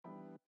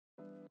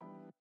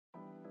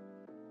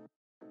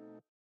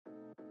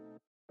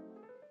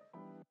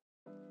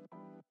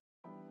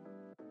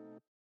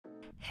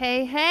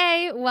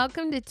Hey,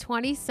 welcome to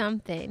 20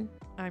 Something.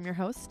 I'm your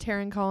host,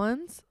 Taryn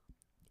Collins,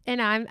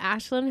 And I'm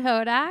Ashlyn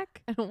Hodak.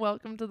 and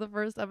welcome to the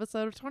first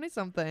episode of 20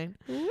 Something.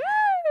 Woo!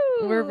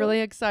 We're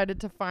really excited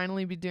to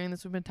finally be doing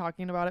this. We've been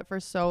talking about it for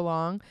so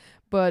long,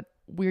 but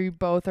we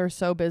both are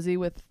so busy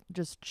with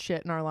just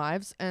shit in our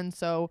lives. And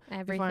so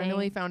we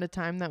finally found a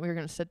time that we were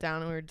going to sit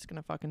down and we were just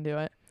going to fucking do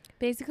it.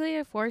 Basically,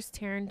 I forced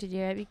Taryn to do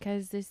it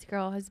because this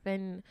girl has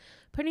been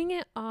putting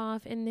it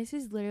off, and this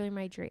is literally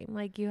my dream.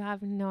 Like, you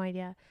have no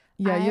idea.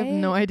 Yeah, you have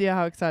no idea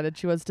how excited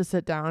she was to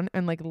sit down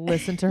and like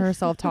listen to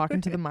herself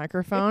talking to the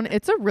microphone.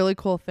 It's a really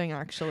cool thing,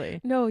 actually.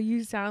 No,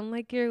 you sound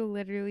like you're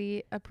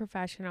literally a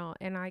professional,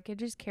 and I could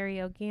just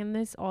karaoke in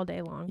this all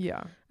day long.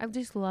 Yeah. I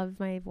just love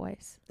my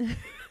voice.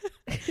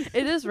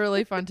 It is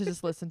really fun to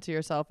just listen to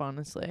yourself,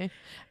 honestly.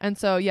 And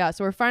so, yeah,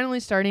 so we're finally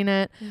starting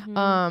it.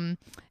 Mm-hmm.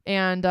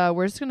 And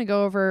we're just going to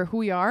go over who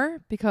we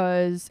are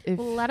because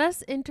let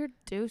us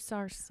introduce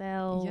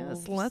ourselves.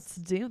 Yes, let's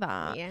do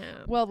that. Yeah.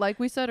 Well, like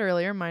we said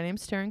earlier, my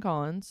name's Taryn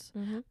Collins.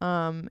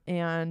 Mm-hmm.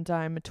 And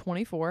I'm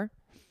 24.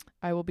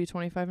 I will be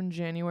 25 in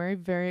January.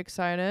 Very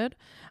excited.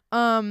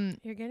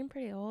 You're getting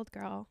pretty old,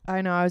 girl.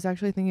 I know. I was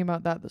actually thinking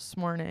about that this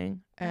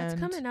morning. That's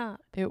and coming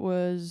up. It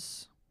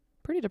was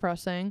pretty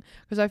depressing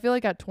because I feel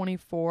like at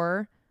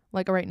 24,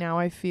 like right now,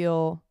 I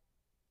feel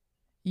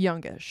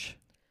youngish.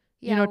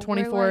 Yeah,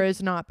 24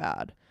 is not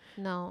bad.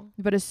 No.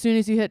 But as soon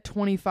as you hit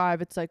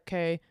 25, it's like,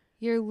 okay,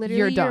 you're literally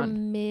you're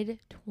done.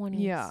 mid-20s.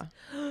 Yeah.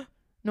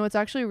 No, it's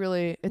actually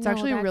really, that's like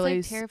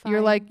terrifying. You're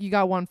like, you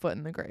got one foot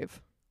in the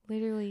grave.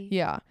 Literally.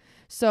 Yeah.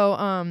 So,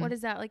 what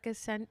is that? Like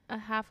a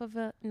half of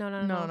a,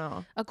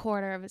 no. A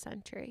quarter of a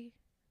century.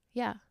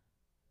 Yeah.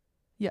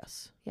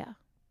 Yes. Yeah.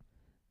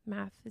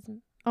 Math is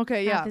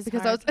okay. math Yeah. is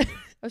Because hard. I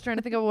was trying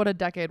to think of what a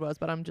decade was,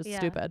 but I'm just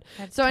stupid.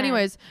 So 10.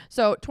 anyways,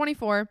 so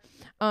 24,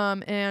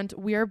 and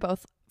we are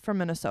both from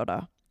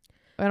Minnesota.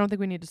 I don't think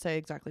we need to say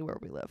exactly where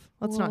we live.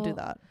 Let's not do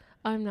that.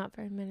 I'm not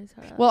from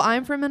Minnesota. Well,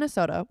 I'm from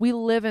Minnesota. We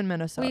live in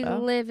Minnesota.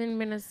 We live in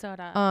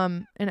Minnesota.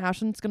 And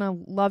Ashlyn's gonna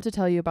love to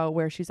tell you about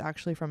where she's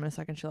actually from in a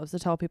second. She loves to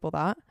tell people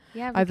that.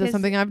 Yeah, That's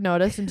something I've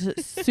noticed. And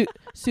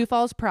Sioux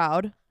Falls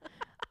proud.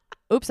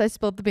 Oops, I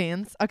spilled the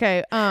beans.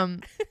 Okay.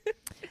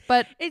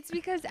 But it's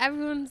because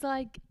everyone's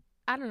like,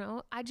 I don't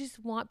know. I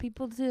just want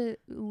people to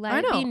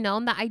let it be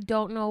known that I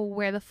don't know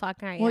where the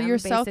fuck I am. Well, you're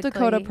basically. South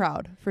Dakota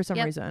proud for some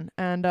reason,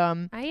 and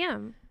I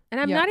am, and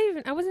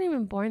I wasn't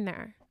even born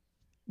there.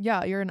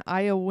 Yeah, you're an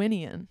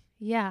Iowinian.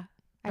 Yeah.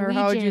 Or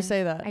how would you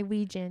say that?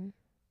 Iwegian.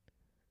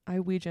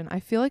 I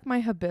feel like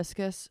my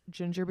hibiscus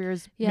ginger beer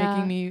is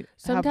making me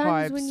sometimes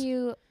have vibes. when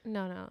you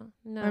no.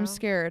 I'm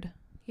scared.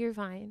 You're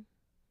fine.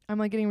 I'm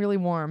like getting really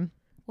warm.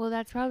 Well,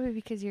 that's probably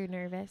because you're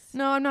nervous.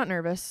 No, I'm not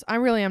nervous. I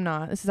really am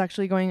not. This is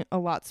actually going a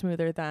lot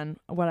smoother than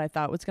what I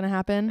thought was going to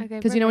happen.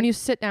 Because, when you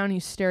sit down and you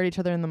stare at each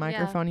other in the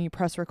microphone and you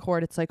press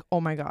record, it's like, oh,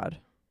 my God.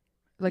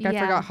 Like, I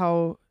forgot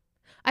how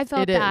I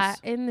felt it that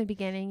is. in the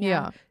beginning.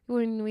 Yeah.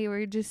 When we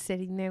were just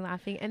sitting there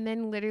laughing and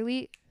then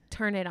literally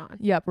turn it on.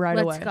 Yep, right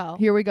away. Let's go.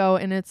 Here we go.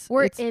 And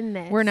we're in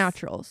this. We're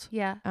naturals.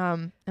 Yeah.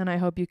 And I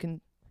hope you can...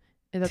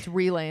 That's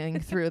relaying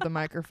through the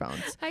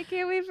microphones. I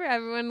can't wait for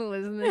everyone to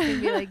listen to this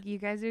and be like, you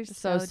guys are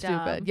so stupid.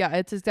 dumb. Yeah,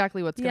 it's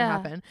exactly what's going to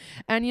happen.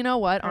 And you know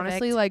what? Perfect.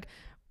 Honestly, like,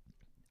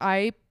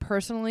 I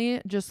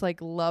personally just like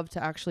love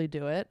to actually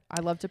do it. I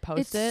love to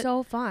post it. It's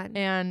so fun.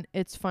 And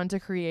it's fun to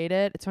create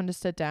it. It's fun to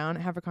sit down,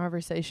 have a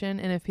conversation.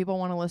 And if people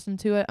want to listen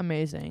to it,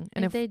 amazing.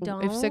 And if they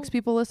don't, if 6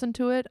 people listen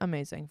to it,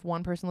 amazing. If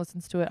 1 person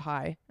listens to it,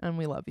 hi. And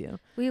we love you.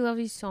 We love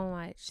you so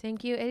much.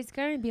 Thank you. It's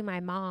going to be my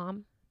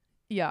mom.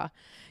 Yeah.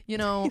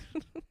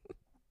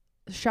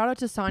 Shout out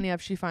to Sonia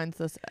if she finds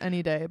this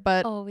any day.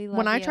 But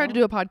when I tried to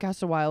do a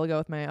podcast a while ago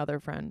with my other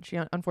friend, she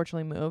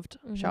unfortunately moved.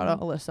 Shout out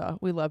Alyssa.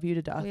 We love you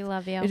to death. We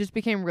love you. It just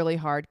became really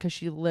hard because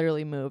she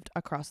literally moved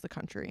across the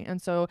country.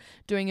 And so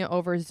doing it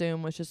over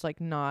Zoom was just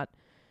like not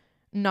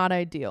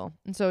ideal.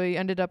 And so we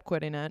ended up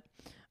quitting it.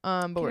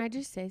 But Can I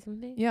just say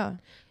something? Yeah.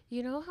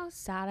 You know how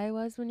sad I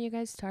was when you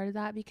guys started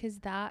that? Because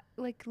that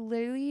like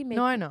literally made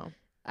I know.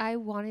 I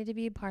wanted to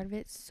be a part of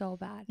it so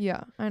bad.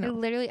 Yeah, I know. I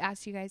literally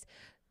asked you guys,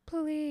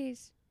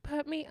 please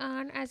put me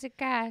on as a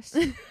guest.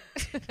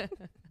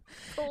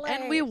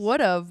 And we would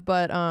have,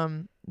 but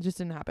it just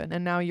didn't happen.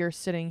 And now you're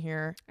sitting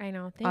here. I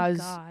know. Thank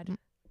God.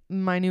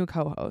 My new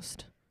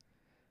co-host.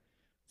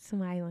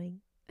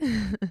 Smiling.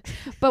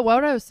 But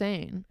what I was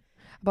saying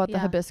about the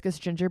hibiscus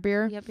ginger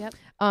beer. Yep.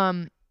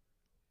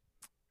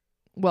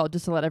 Well,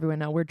 just to let everyone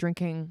know, we're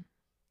drinking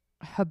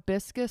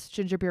hibiscus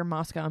ginger beer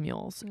Moscow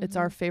Mules. It's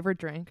our favorite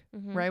drink,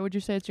 right? Would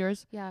you say it's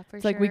yours? Yeah, for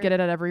it's sure. Like we get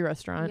it at every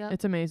restaurant. Yep.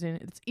 It's amazing.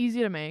 It's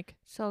easy to make.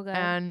 So good.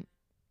 And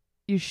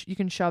you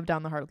can shove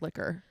down the hard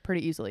liquor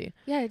pretty easily.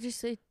 Yeah, it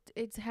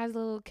has a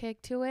little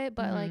kick to it,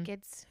 but like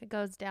it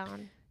goes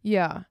down.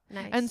 Yeah.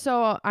 Nice. And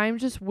so I'm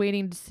just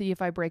waiting to see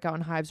if I break out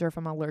in hives or if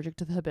I'm allergic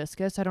to the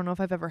hibiscus. I don't know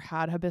if I've ever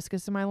had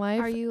hibiscus in my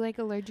life. Are you like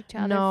allergic to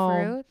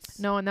other fruits?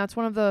 No, and that's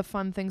one of the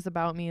fun things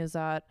about me is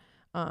that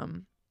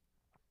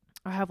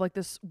I have like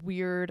this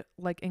weird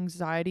like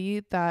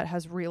anxiety that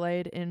has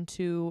relayed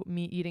into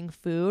me eating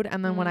food.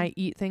 And then when I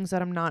eat things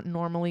that I'm not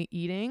normally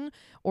eating,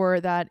 or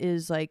that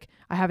is like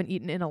I haven't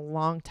eaten in a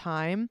long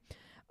time,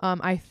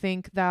 I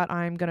think that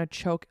I'm going to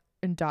choke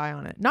and die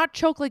on it. Not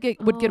choke like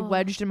it would get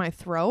wedged in my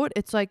throat.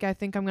 It's like I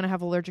think I'm going to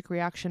have allergic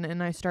reaction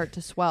and I start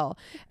to swell.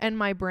 And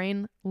my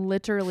brain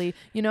literally,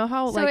 you know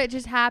how so like it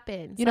just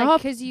happens. You know how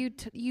because you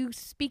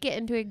speak it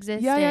into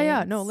existence.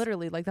 Yeah. No,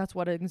 literally, like that's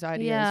what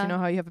anxiety is. You know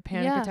how you have a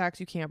panic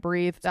attacks, you can't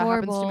breathe. That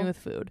happens to me with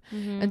food.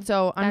 And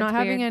so I'm not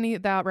having any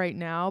of that right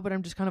now, but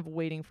I'm just kind of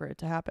waiting for it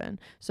to happen.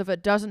 So if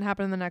it doesn't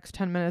happen in the next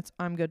 10 minutes,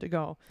 I'm good to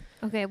go.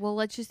 Okay, well,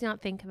 let's just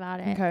not think about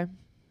it. Okay.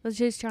 Let's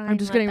just try. I'm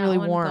just getting really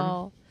warm.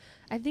 Go.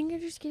 I think you're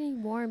just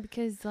getting warm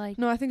because like.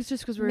 No, I think it's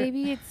just because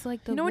maybe it's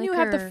like the. You know when you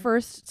have the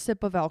first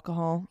sip of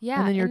alcohol,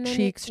 and then your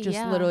cheeks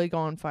just literally go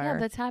on fire. Yeah,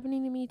 that's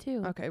happening to me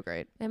too. Okay,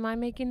 great. Am I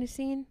making a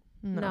scene?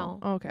 No.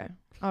 Okay.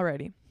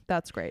 Alrighty.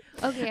 That's great.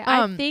 Okay,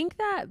 I think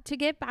that to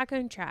get back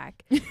on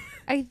track,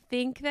 I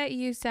think that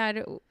you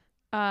said,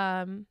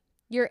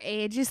 your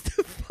age is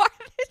the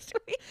farthest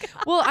we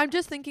got. Well, I'm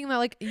just thinking that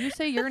like you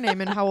say your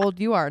name and how old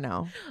you are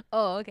now.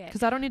 Oh, okay.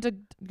 Because I don't need to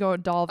go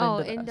delve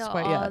into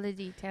all the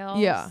details.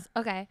 Yeah.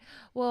 Okay.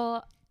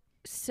 Well,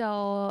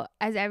 so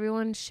as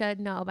everyone should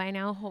know by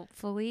now,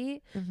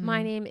 hopefully,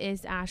 my name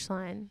is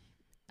Ashlyn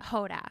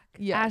Hodak.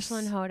 Yes.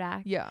 Ashlyn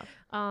Hodak. Yeah.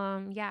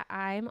 Yeah,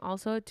 I'm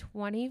also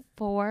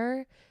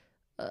 24.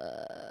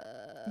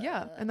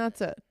 Yeah, and that's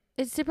it.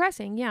 It's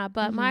depressing, yeah,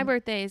 but my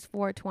birthday is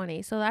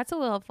 4/20, so that's a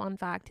little fun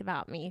fact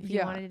about me if you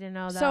wanted to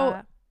know that.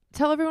 So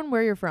tell everyone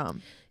where you're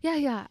from.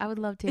 Yeah, I would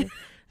love to.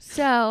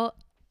 So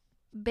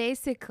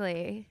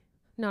basically,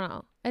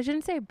 no, I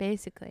shouldn't say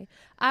basically.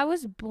 I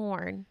was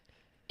born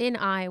in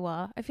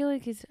Iowa. I feel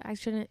like I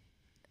shouldn't.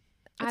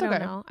 I don't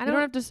know. You don't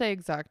have to say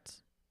exact.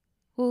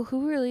 Well,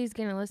 who really is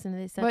going to listen to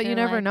this? But you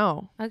never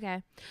know.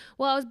 Okay.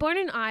 Well, I was born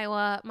in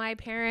Iowa. My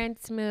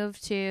parents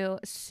moved to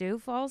Sioux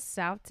Falls,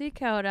 South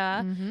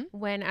Dakota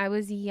when I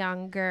was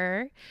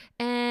younger.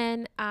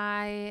 And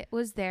I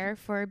was there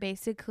for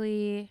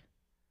basically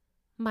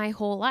my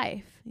whole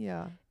life.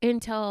 Yeah.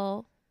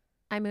 Until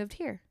I moved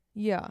here.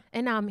 Yeah.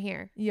 And now I'm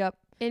here. Yep.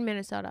 In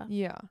Minnesota.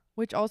 Yeah.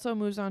 Which also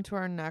moves on to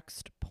our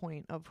next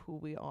point of who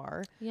we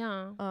are.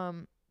 Yeah.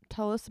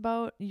 Tell us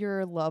about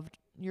your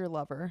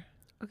lover.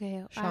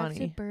 Okay, Shawnee. I have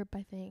to burp,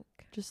 I think.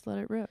 Just let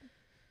it rip.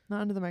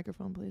 Not into the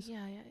microphone, please.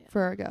 Yeah.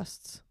 For our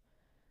guests.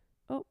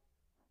 Oh.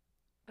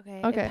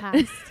 Okay. It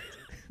passed.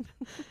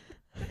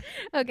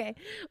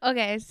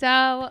 Okay.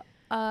 So,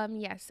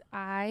 yes,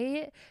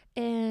 I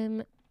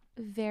am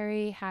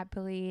very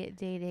happily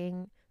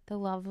dating the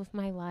love of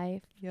my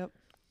life. Yep.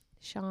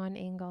 Sean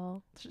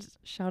Engel. Just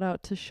shout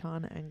out to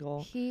Sean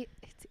Engel.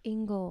 It's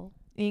Engel.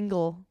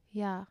 Engel.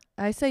 Yeah.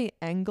 I say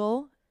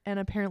Engel. And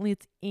apparently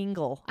it's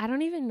Engel. I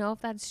don't even know if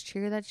that's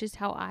true. That's just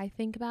how I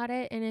think about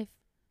it. And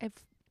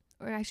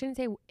or I shouldn't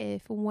say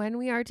if, when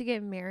we are to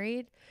get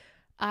married,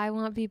 I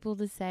want people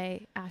to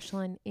say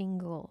Ashlyn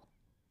Engel.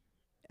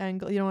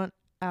 Engel. You don't want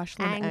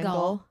Ashlyn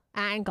Engel?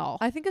 Engel.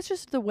 I think it's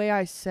just the way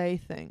I say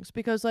things.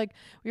 Because like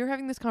we were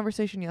having this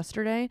conversation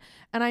yesterday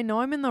and I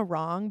know I'm in the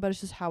wrong, but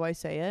it's just how I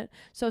say it.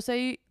 So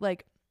say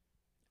like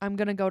I'm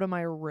going to go to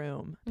my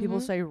room. People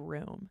say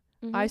room.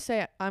 I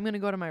say I'm going to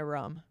go to my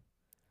room.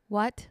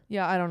 What?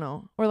 Yeah, I don't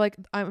know. Or like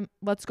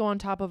let's go on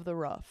top of the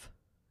roof.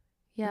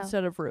 Yeah.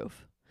 Instead of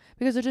roof.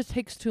 Because it just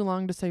takes too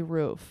long to say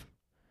roof.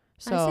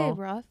 So I say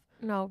rough.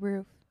 No,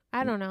 roof.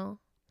 I don't know.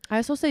 I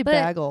also say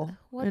bagel.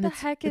 What the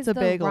heck is a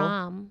the bagel.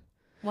 rom?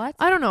 What?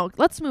 I don't know.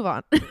 Let's move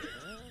on.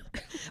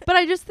 But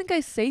I just think I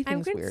say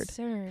things weird.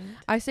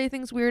 I say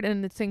things weird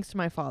and it sinks to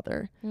my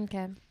father.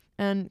 Okay.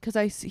 And because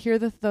I hear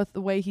the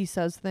way he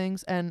says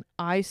things and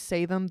I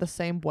say them the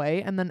same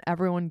way and then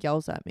everyone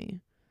yells at me.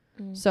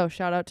 So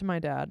shout out to my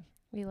dad.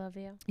 We love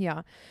you.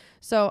 Yeah.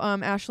 So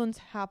Ashlyn's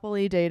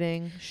happily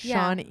dating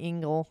Sean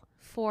Engel.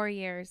 4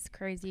 years.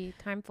 Crazy.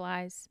 Time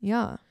flies.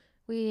 Yeah.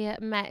 We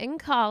met in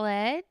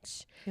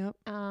college. Yep.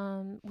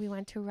 We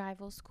went to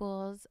rival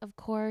schools, of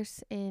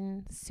course,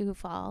 in Sioux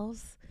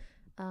Falls.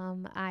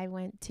 I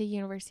went to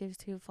University of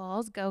Sioux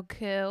Falls, go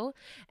Coup,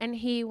 and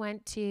he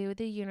went to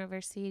the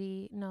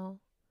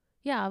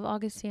of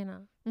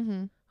Augustana.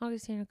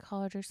 Augustana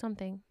College or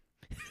something.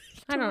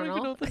 I don't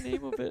even know the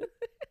name of it.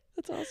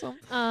 That's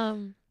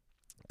awesome.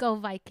 Go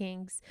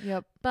Vikings.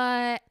 Yep.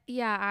 But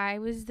yeah, I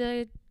was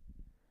the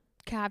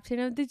captain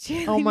of the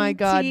cheerleading Oh my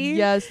god, team.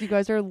 yes, you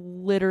guys are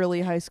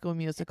literally High School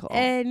Musical.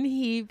 And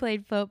he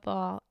played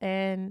football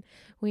and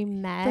we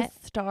met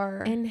the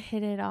star and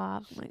hit it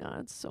off. Oh my god,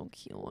 it's so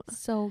cute.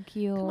 So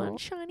cute. Come on,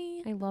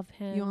 Shawnee. I love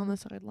him. You on the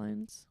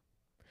sidelines?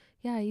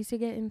 Yeah, I used to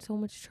get in so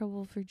much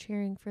trouble for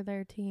cheering for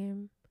their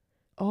team.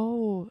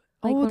 Oh.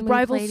 Like with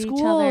rival schools.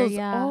 Each other,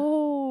 yeah.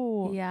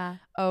 Oh. Yeah.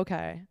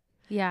 Okay.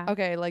 Yeah.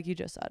 Okay, like you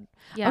just said.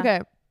 Yeah.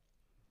 Okay.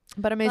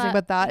 But amazing.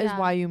 But that is yeah.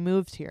 why you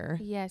moved here.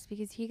 Yes,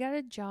 because he got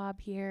a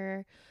job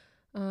here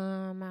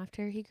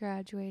after he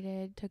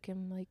graduated. Took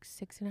him like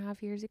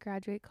 6.5 years to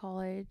graduate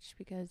college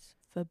because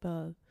the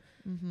above.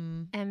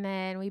 Mm-hmm. And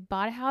then we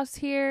bought a house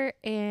here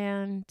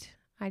and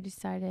I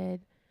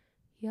decided,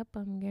 yep,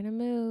 I'm going to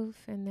move.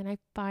 And then I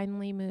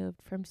finally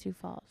moved from Sioux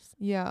Falls.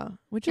 Yeah,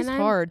 which is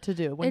hard to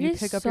do when you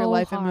pick up your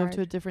life and move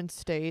to a different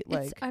state.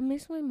 Like, I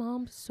miss my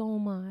mom so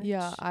much.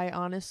 Yeah, I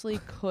honestly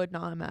could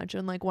not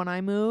imagine. Like, when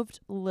I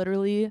moved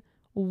literally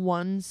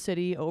one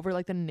city over,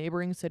 like the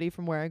neighboring city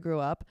from where I grew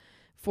up,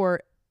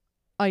 for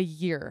a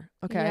year.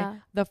 Okay. Yeah.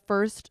 The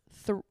first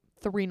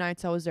 3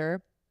 nights I was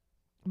there,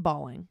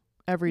 bawling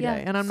every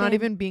day. And I'm not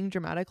even being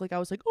dramatic. Like, I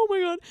was like, oh my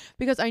God,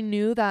 because I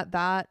knew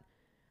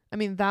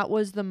that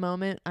was the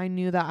moment I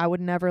knew that I would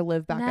never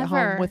live back at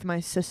home with my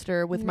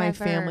sister, with my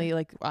family.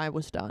 Like, I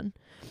was done.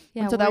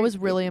 Yeah. And so that was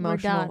really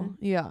emotional.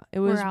 Yeah. It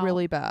was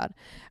really bad.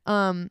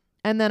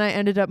 And then I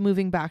ended up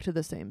moving back to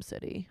the same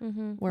city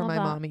where my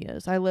mommy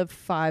is. I live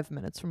 5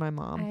 minutes from my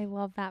mom. I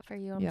love that for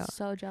you. I'm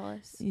so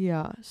jealous.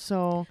 Yeah.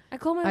 So I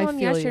called my mom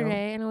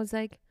yesterday and I was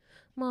like,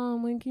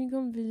 Mom, when can you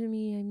come visit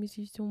me? I miss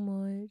you so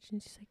much.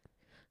 And she's like,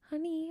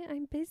 honey,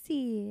 I'm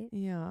busy.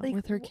 Yeah. Like,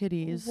 with her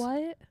kitties.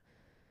 What?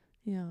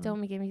 Yeah.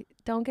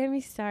 Don't get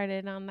me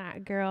started on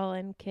that girl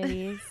and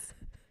kitties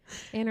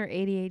and her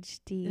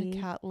ADHD.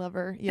 A cat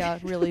lover. Yeah,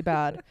 really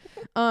bad.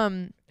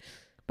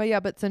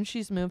 But since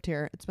she's moved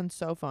here, it's been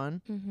so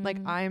fun.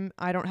 Like,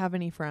 I don't have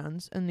any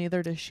friends, and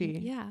neither does she.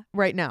 Yeah.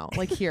 Right now,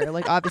 like here,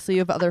 like obviously you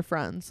have other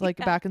friends, like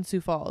back in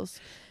Sioux Falls,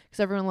 because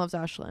everyone loves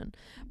Ashlyn,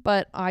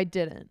 but I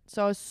didn't.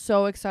 So I was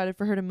so excited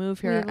for her to move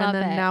here, and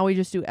then now we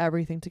just do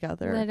everything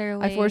together.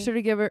 Literally, I forced her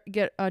to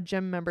get a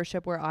gym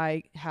membership where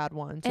I had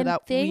one, so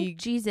that thank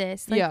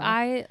Jesus. Like,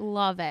 I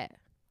love it.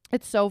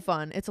 It's so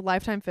fun. It's a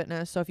Lifetime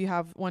Fitness, so if you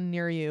have one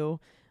near you.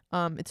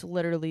 It's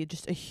literally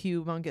just a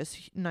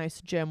humongous, nice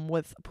gym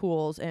with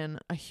pools and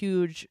a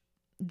huge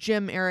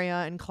gym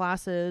area and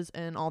classes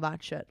and all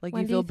that shit. Like,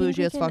 you feel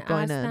bougie as fuck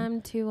going in. Ask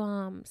them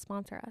to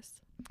sponsor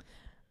us.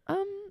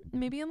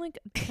 Maybe in like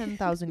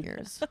 10,000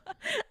 years.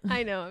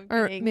 I know.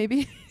 Or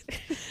maybe.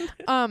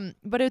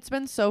 But it's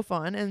been so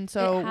fun, and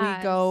so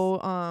we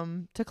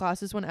go to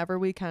classes whenever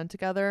we can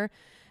together,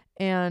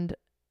 and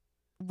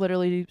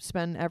literally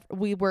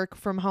we work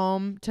from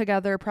home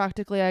together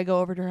practically. I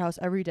go over to her house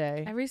every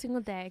single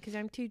day, because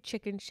I'm too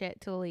chicken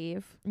shit to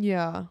leave.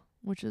 Yeah,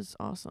 which is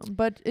awesome.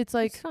 But it's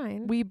like, it's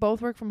fine. We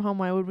both work from home.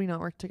 Why would we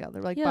not work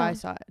together, like by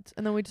sides?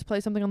 And then we just play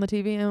something on the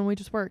TV and we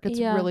just work. It's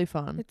really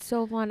fun. It's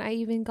so fun. I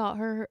even got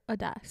her a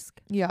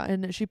desk. Yeah,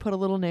 and she put a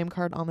little name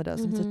card on the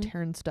desk and it said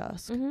Taryn's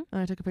desk. And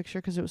I took a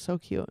picture because it was so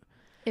cute.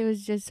 It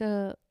was just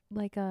a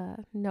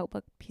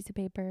notebook piece of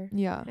paper.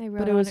 Yeah, I wrote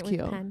but it was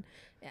cute. With a pen.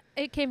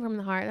 It came from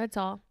the heart. That's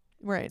all.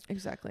 Right,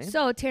 exactly.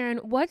 So,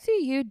 Taryn, what do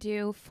you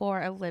do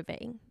for a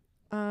living?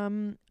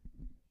 Well,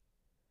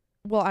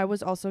 I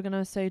was also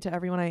gonna say to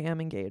everyone, I am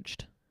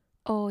engaged.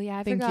 Oh yeah,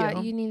 I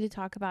forgot. You need to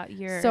talk about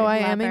your. So I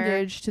am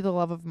engaged to the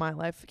love of my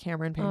life,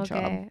 Cameron Paint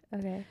Shop.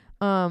 Okay.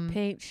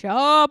 Paint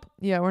Shop.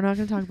 Yeah, we're not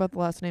gonna talk about the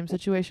last name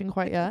situation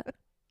quite yet.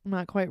 I'm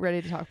not quite ready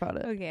to talk about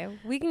it. Okay,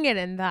 we can get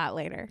into that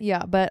later.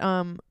 Yeah, but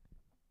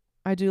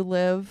I do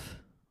live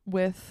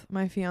with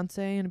my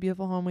fiance in a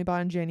beautiful home we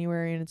bought in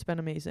January, and it's been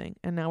amazing.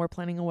 And now we're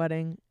planning a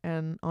wedding,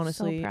 and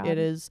honestly, it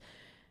is.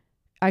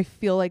 I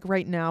feel like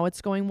right now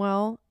it's going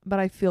well, but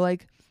I feel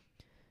like,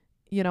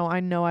 I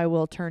know I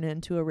will turn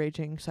into a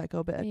raging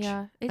psycho bitch.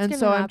 Yeah, it's and gonna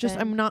so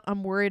happen.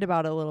 I'm worried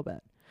about it a little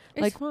bit.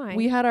 It's like, fine.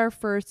 We had our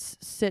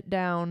first sit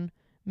down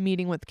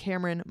meeting with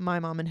Cameron, my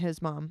mom, and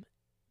his mom,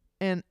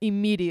 and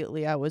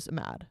immediately I was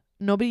mad.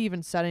 Nobody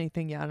even said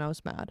anything yet, and I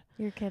was mad.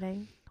 You're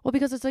kidding. Well,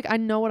 because it's like, I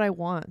know what I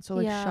want,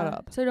 so shut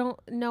up. So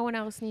no one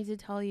else needs to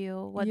tell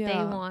you what they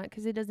want,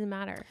 because it doesn't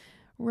matter.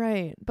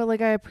 Right. But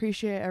like, I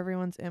appreciate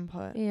everyone's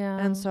input. Yeah.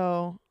 And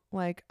so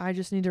like, I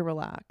just need to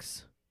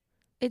relax.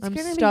 I'm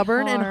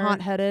stubborn and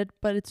hot-headed,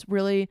 but it's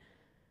really,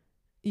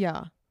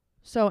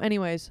 So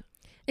anyways.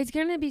 It's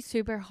going to be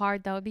super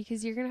hard though,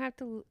 because you're going to have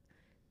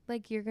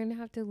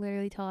to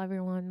literally tell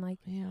everyone, like,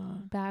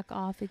 back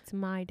off. It's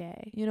my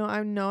day.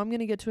 I know I'm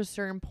going to get to a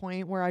certain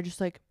point where I just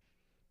like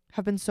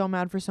have been so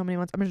mad for so many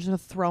months. I'm just going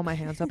to throw my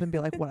hands up and be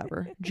like,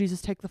 whatever.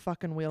 Jesus, take the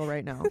fucking wheel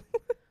right now.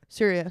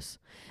 Serious.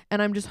 And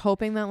I'm just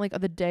hoping that like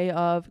the day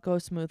of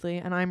goes smoothly,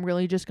 and I'm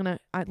really just going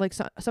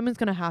to, something's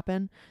going to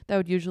happen that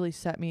would usually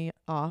set me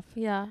off.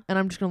 Yeah. And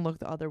I'm just going to look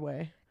the other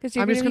way.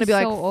 I'm just going to be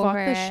like, fuck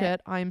this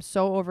shit. I'm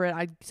so over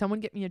it. Someone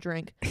get me a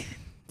drink.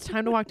 It's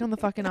time to walk down the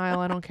fucking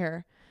aisle. I don't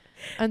care.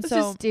 And let's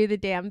just do the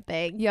damn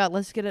thing. Yeah,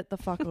 let's get it the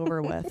fuck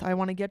over with. I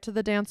want to get to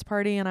the dance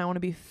party, and I want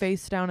to be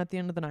face down at the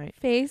end of the night.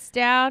 Face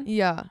down?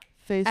 Yeah,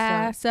 face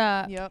ass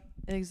down. up. Yep,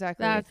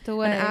 exactly. That's the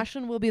way. And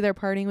Ashlyn will be there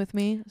partying with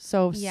me,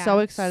 so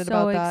excited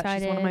about that.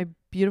 She's one of my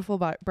beautiful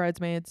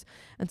bridesmaids,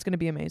 and it's going to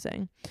be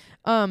amazing.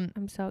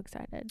 I'm so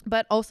excited.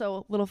 But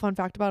also, little fun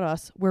fact about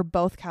us, we're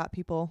both cat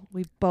people.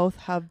 We both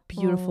have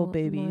beautiful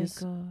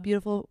babies.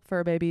 Beautiful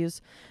fur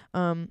babies.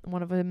 One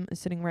of them is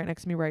sitting right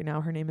next to me right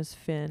now. Her name is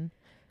Finn.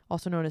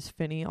 Also known as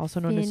Finny,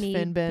 also known as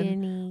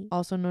Finbin,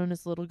 also known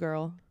as Little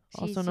Girl,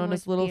 also known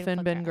as Little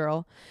Finbin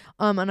Girl.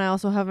 And I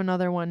also have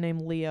another one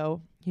named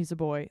Leo, He's a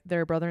boy.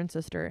 They're brother and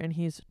sister, and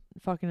he's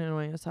fucking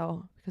annoying as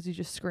hell because he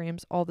just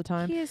screams all the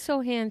time. He is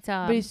so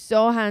handsome. But he's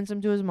so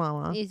handsome to his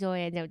mama. He's so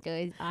handsome to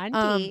his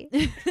auntie.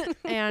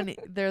 And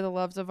they're the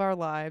loves of our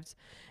lives.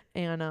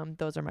 And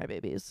those are my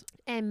babies.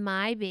 And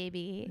my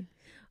baby,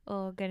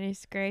 oh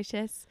goodness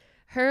gracious,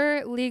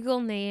 her legal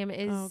name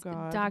is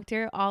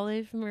Dr.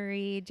 Olive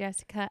Marie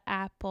Jessica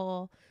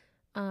Apple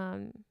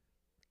Hodak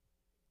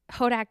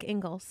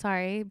Ingalls.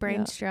 Sorry,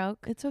 brain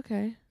stroke. It's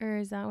okay. Or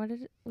is that what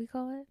we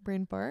call it?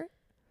 Brain fart?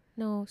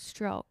 No,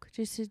 stroke.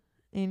 Just a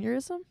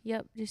aneurysm?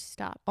 Yep, just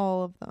stop.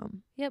 All of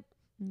them. Yep.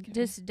 Okay.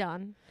 Just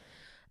done.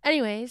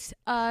 Anyways,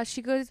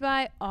 she goes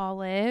by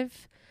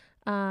Olive.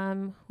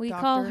 We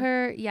call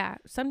her,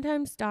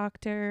 sometimes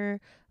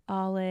Dr.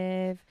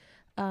 Olive,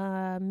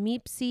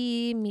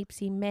 Meepsy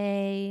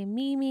May,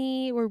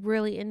 Mimi. We're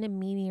really into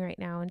Mimi right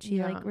now, and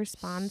she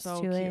responds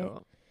to cute. It.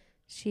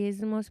 She is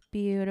the most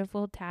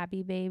beautiful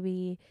tabby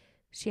baby.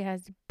 She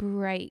has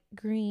bright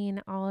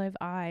green olive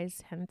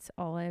eyes, hence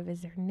Olive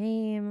is her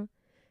name.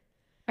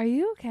 Are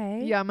you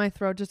okay? Yeah, my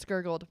throat just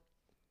gurgled.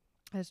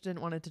 I just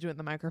didn't want it to do it in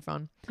the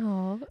microphone.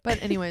 Oh.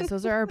 But anyways,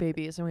 those are our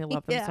babies, and we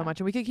love them so much.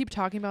 And we could keep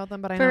talking about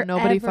them, but I know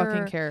nobody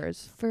fucking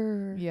cares.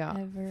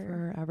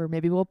 Forever.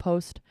 Maybe we'll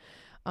post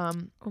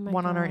one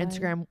on our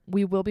Instagram.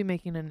 We will be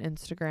making an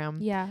Instagram.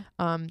 Yeah.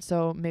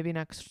 So maybe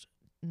next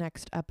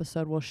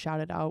episode we'll shout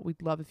it out.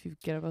 We'd love if you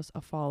give us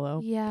a follow.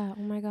 Yeah.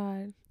 Oh my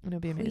God. It'll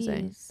be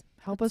amazing.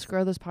 Help us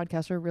grow this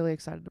podcast. We're really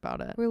excited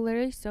about it. We're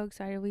literally so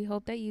excited. We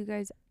hope that you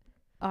guys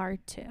are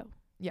too.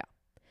 Yeah.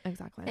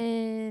 Exactly.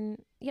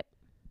 And yep.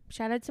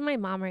 Shout out to my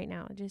mom right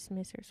now. I just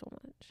miss her so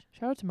much.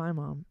 Shout out to my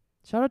mom.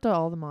 Shout out to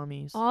all the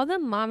mommies. All the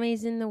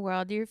mommies in the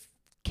world. You're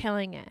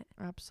killing it.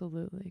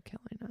 Absolutely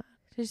killing it.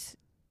 Just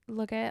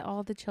look at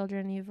all the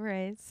children you've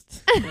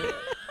raised.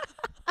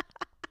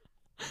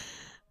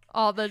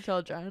 All the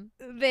children.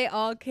 They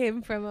all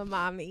came from a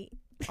mommy.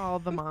 All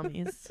the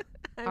mommies.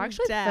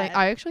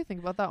 I actually think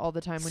about that all the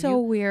time.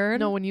 When weird.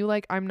 No, when you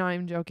I'm not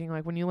even joking.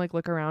 Like when you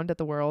look around at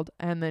the world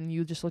and then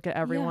you just look at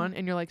everyone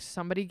and you're like,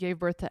 somebody gave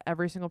birth to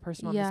every single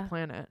person on this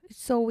planet.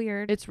 It's so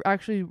weird. It's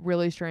actually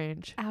really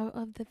strange. Out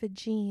of the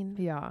vagine.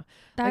 Yeah.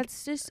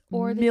 That's just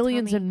or the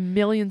millions tummy. And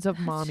millions of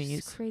That's mommies.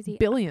 Just crazy.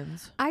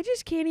 Billions. I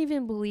just can't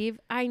even believe.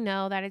 I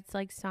know that it's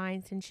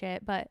science and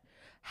shit, but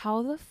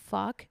how the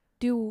fuck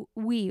do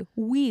we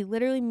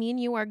literally, me and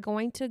you, are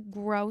going to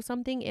grow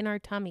something in our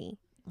tummy?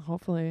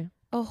 Hopefully.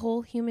 A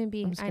whole human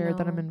being. I'm scared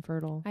that I'm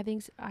infertile. I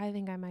think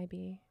I might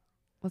be.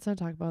 Let's not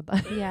talk about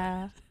that.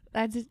 Yeah.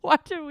 That's just, why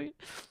should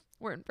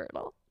we're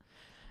infertile.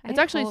 It's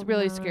actually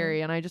really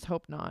scary, and I just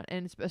hope not.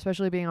 And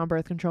especially being on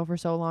birth control for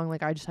so long,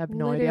 I just have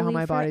no idea how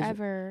my body's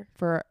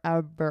forever.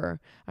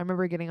 I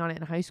remember getting on it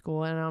in high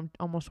school, and I'm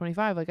almost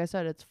 25. Like I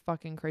said, it's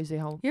fucking crazy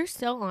how you're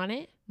still on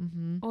it.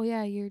 Mm-hmm. Oh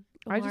yeah, your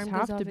alarm I just have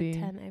goes to off be at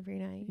 10 every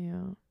night.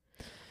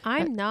 Yeah,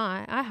 I'm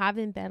not. I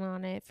haven't been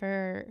on it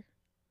for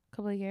a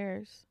couple of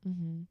years.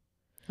 Mm-hmm.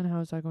 And how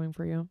is that going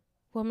for you?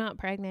 Well, I'm not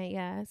pregnant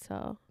yet,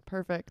 so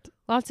perfect.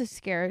 Lots of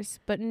scares,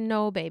 but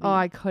no baby. Oh,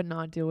 I could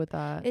not deal with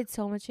that. It's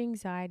so much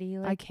anxiety.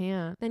 I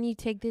can't. Then you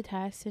take the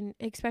test, and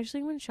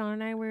especially when Sean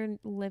and I were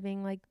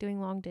living, doing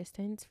long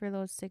distance for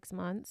those 6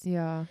 months.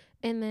 Yeah.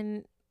 And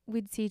then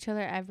we'd see each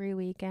other every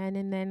weekend,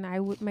 and then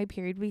my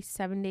period would be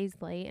 7 days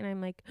late, and I'm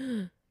like,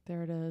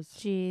 there it is.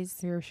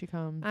 Jeez. Here she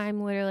comes.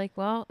 I'm literally like,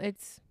 well,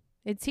 it's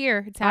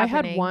here. It's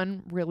happening. I had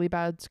one really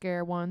bad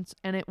scare once,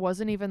 and it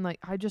wasn't even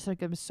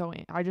it was so,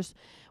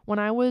 when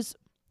I was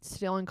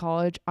still in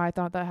college, I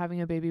thought that having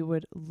a baby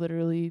would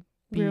literally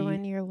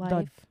ruin your life.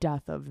 The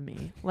death of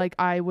me.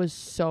 I was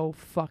so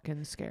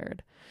fucking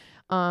scared.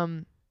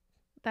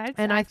 That's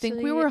and I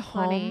think we were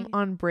funny. home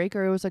on break,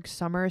 or it was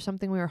summer or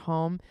something. We were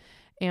home,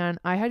 and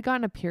I had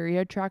gotten a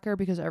period tracker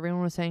because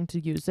everyone was saying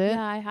to use it.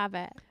 Yeah, I have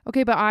it.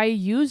 Okay, but I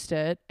used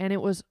it, and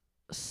it was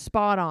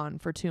spot on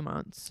for 2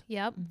 months.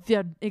 Yep.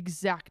 The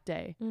exact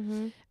day.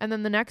 Mm-hmm. And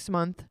then the next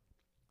month,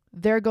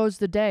 there goes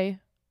the day,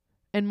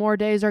 and more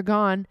days are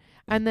gone.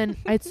 And then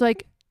it's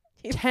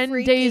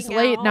 10 days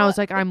late, and I was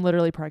like, I'm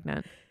literally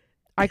pregnant.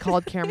 I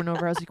called Cameron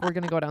over. I was like, we're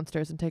going to go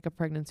downstairs and take a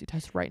pregnancy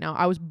test right now.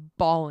 I was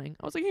bawling.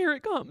 I was like, here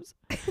it comes.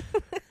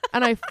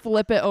 And I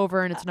flip it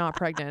over, and it's not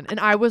pregnant. And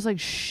I was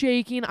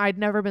shaking. I'd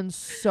never been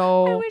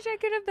so. I wish I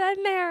could have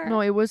been there. No,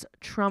 it was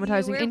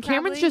traumatizing. And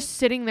Cameron's just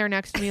sitting there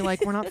next to me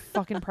we're not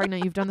fucking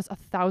pregnant. You've done this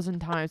 1,000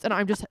 times. And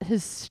I'm just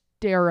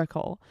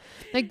hysterical.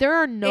 There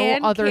are no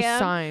other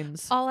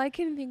signs. All I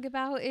can think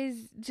about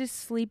is just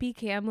sleepy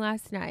Cam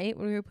last night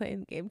when we were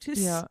playing the game,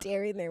 just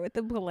staring there with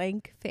a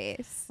blank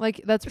face.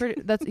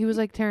 He was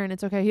like, Taryn,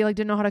 it's okay. He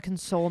didn't know how to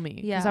console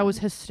me because I was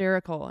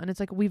hysterical. And it's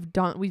we've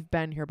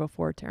been here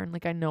before,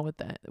 Taryn. I know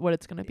what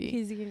it's gonna be.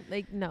 He's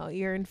no,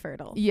 you're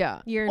infertile.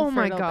 Yeah. You're infertile. Oh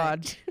my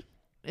God. Bitch.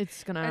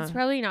 It's gonna. That's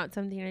probably not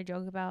something to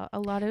joke about.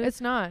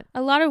 It's not.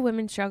 A lot of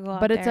women struggle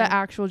out but it's there. an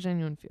actual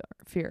genuine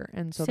fear,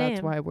 and so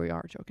that's why we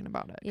are joking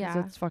about it.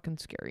 Yeah, it's fucking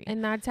scary.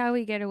 And that's how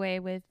we get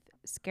away with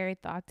scary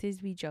thoughts,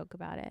 is we joke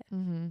about it.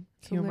 Mm-hmm.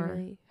 So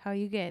humor. How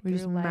you get. We through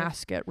just life.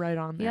 mask it right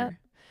on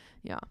there.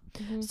 Yep.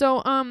 Yeah. Mm-hmm.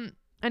 So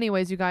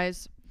anyways, you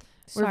guys.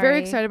 We're very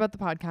excited about the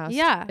podcast.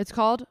 Yeah. It's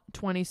called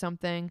 20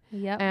 Something.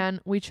 Yep. And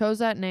we chose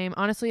that name.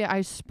 Honestly,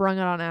 I sprung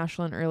it on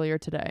Ashlyn earlier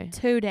today.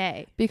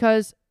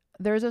 Because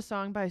there's a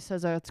song by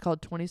SZA. It's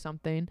called 20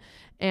 Something.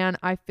 And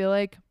I feel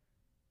like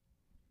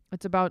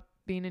it's about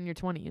being in your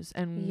 20s.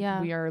 And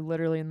we are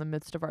literally in the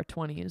midst of our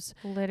 20s.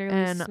 Literally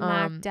and,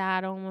 smack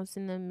dab almost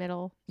in the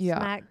middle. Yeah.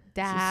 Smack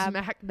dab.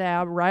 Smack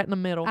dab right in the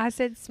middle. I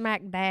said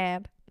smack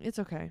dab. It's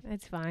okay.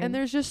 It's fine. And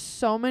there's just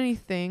so many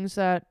things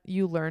that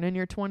you learn in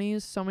your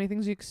 20s, so many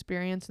things you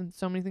experience and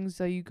so many things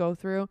that you go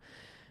through,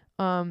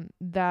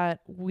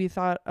 that we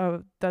thought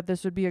that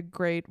this would be a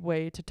great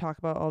way to talk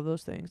about all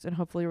those things and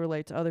hopefully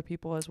relate to other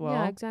people as well.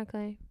 Yeah,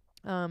 exactly.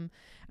 And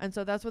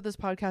so that's what this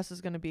podcast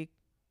is going to be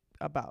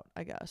about,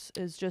 I guess,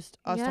 is just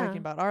us talking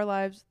about our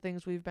lives,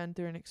 things we've been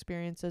through and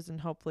experiences,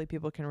 and hopefully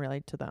people can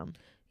relate to them.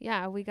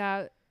 Yeah, we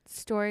got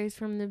stories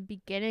from the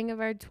beginning of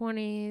our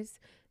 20s,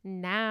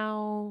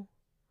 now.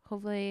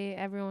 Hopefully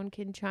everyone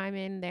can chime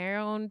in their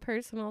own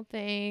personal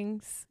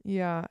things.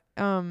 Yeah.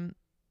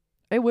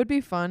 It would be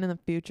fun in the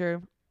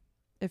future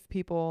if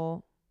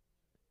people,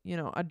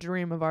 a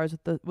dream of ours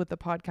with the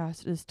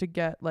podcast is to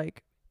get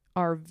like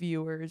our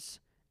viewers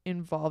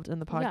involved in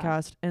the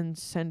podcast and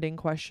sending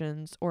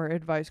questions or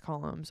advice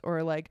columns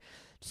or like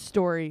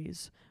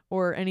stories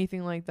or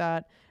anything like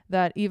that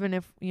even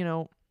if,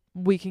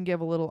 we can give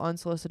a little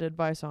unsolicited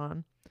advice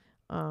on.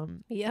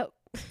 Yep.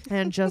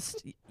 And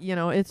just,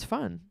 it's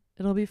fun.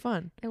 It'll be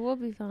fun. It will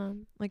be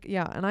fun. Like,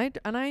 yeah. And I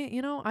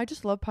I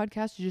just love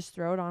podcasts. You just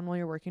throw it on while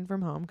you're working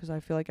from home because I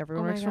feel like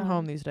everyone works from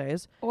home these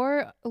days.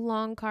 Or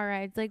long car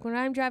rides. Like when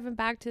I'm driving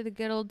back to the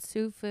good old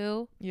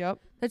Sufu. Yep.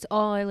 That's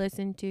all I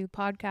listen to,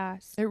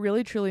 podcasts. It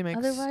really, truly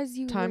makes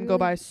time go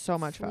by so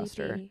much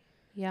faster.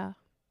 Yeah.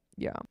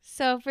 Yeah.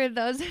 So for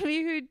those of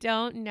you who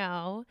don't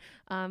know,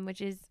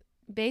 which is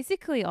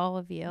basically all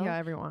of you. Yeah,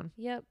 everyone.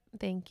 Yep.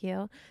 Thank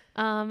you.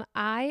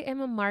 I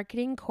am a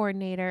marketing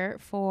coordinator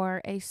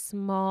for a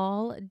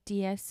small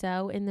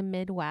DSO in the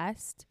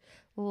Midwest.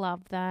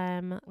 Love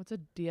them. What's a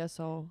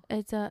DSO?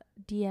 It's a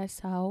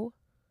DSO.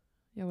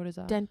 Yeah, what is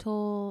that?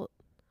 Dental.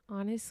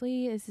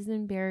 Honestly, this is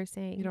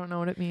embarrassing. You don't know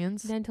what it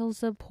means? Dental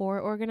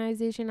support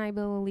organization, I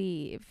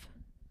believe.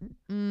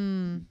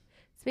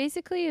 It's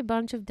basically a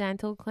bunch of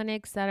dental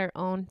clinics that are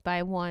owned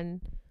by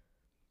one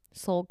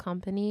sole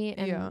company,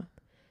 and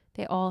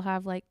they all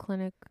have like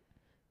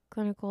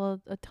clinical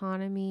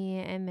autonomy,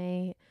 and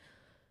they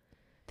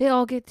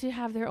all get to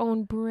have their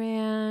own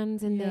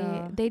brands, and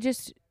they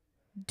just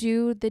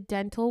do the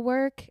dental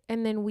work,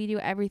 and then we do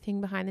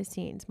everything behind the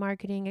scenes: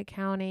 marketing,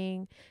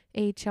 accounting,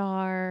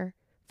 HR,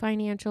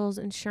 financials,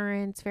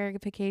 insurance,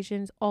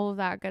 verifications, all of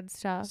that good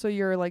stuff. So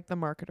you're like the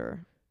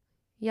marketer.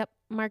 Yep,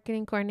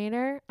 marketing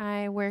coordinator.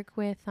 I work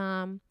with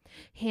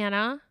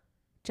Hannah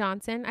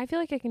Johnson. I feel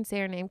like I can say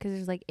her name because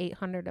there's like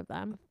 800 of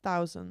them.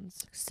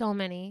 Thousands. So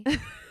many.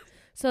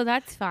 So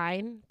that's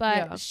fine.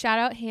 But shout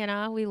out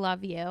Hannah. We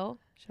love you.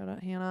 Shout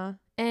out Hannah.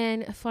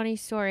 And a funny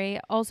story.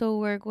 Also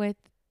work with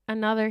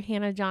another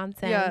Hannah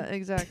Johnson. Yeah,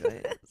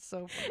 exactly.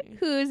 So funny.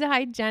 Who's a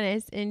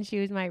hygienist, and she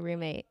was my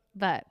roommate.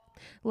 But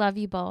love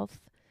you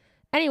both.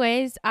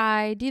 Anyways,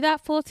 I do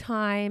that full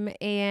time,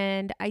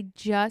 and I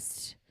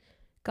just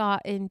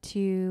got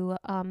into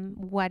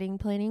wedding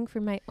planning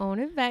for my own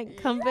event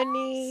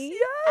company.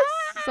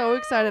 Yes. So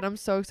excited. I'm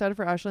so excited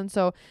for Ashlyn.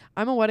 So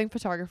I'm a wedding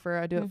photographer.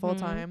 I do it full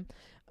time.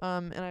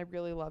 And I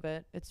really love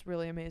it. It's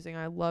really amazing.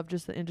 I love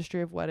just the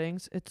industry of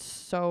weddings. It's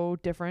so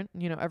different.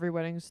 Every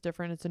wedding is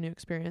different. It's a new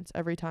experience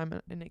every time,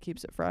 and it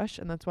keeps it fresh.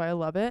 And that's why I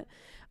love it.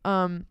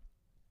 And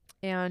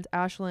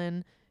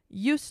Ashlyn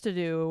used to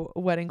do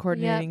wedding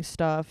coordinating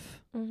stuff.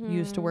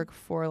 Used to work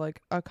for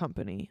like a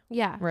company.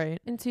 Yeah. Right.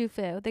 In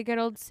Sufu, the good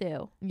old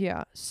Sue.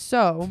 Yeah.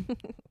 So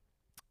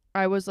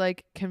I was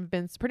like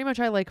convinced, pretty much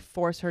I like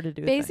forced her to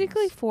do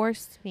basically things.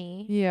 Forced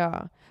me.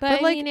 Yeah.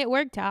 But I mean, it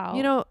worked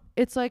out.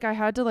 It's like I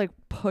had to like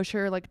push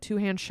her, like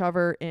two-hand shove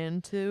her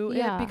into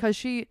it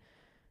because you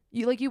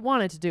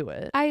wanted to do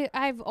it.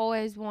 I've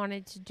always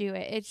wanted to do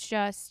it. It's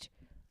just,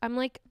 I'm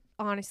like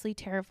honestly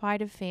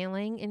terrified of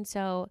failing. And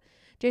so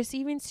just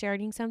even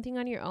starting something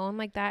on your own,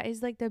 like that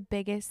is like the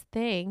biggest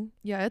thing.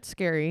 Yeah, it's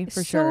scary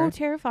for sure. So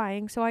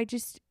terrifying. So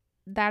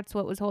that's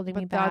what was holding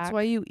me back. That's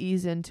why you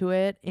ease into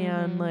it,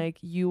 and like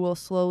you will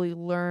slowly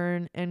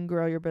learn and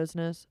grow your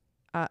business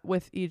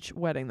with each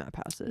wedding that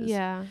passes.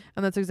 Yeah.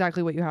 And that's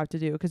exactly what you have to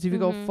do, because if you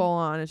go full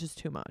on, it's just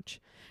too much.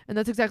 And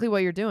that's exactly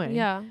what you're doing.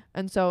 Yeah.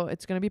 And so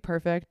it's going to be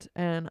perfect,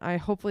 and I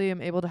hopefully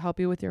am able to help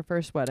you with your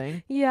first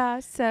wedding. Yeah,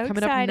 so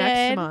coming excited. Up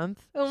next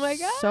month. Oh my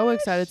god. So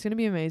excited. It's going to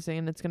be amazing,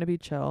 and it's going to be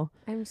chill.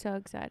 I'm so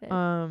excited.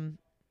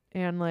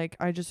 And like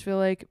I just feel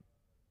like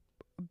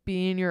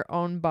being your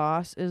own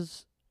boss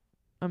is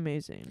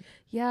amazing.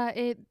 Yeah,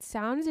 it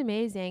sounds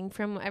amazing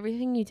from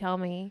everything you tell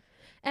me.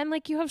 And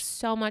like you have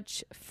so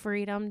much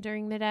freedom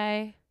during the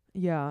day.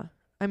 Yeah.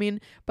 I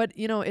mean, but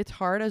it's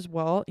hard as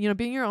well.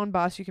 Being your own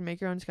boss, you can make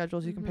your own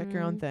schedules, you can pick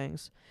your own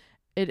things.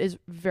 It is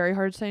very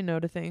hard to say no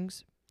to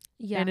things.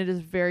 Yeah. And it is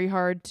very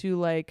hard to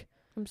like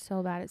I'm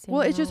so bad at saying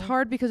Well, it's no. just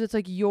hard because it's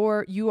like you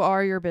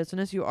are your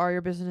business. You are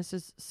your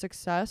business's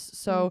success.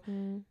 So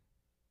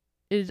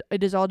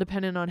it is all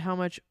dependent on how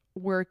much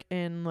work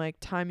and like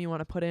time you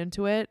want to put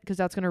into it, because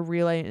that's going to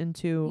relay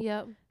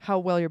into how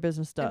well your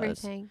business does.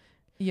 Everything.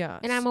 Yeah.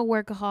 And I'm a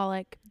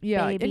workaholic.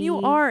 Yeah. Baby. And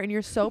you are, and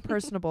you're so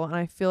personable. And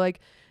I feel like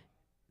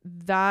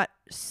that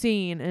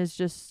scene is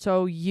just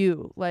so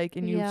you, like,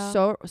 and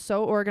you're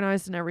so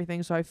organized and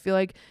everything. So I feel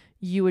like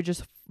you would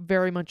just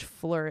very much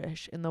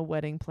flourish in the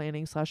wedding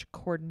planning /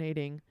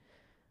 coordinating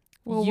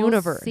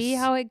universe. We'll see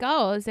how it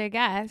goes, I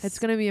guess. It's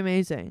gonna be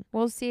amazing.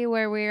 We'll see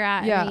where we're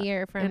at in a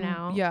year from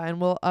now. Yeah,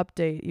 and we'll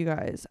update you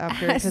guys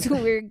after as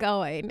we're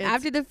going.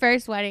 After the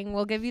first wedding,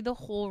 we'll give you the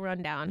whole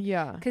rundown.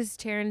 Yeah. Because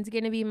Taryn's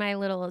gonna be my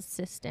little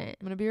assistant.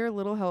 I'm gonna be your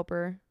little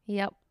helper.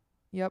 Yep.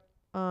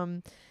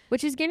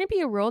 Which is gonna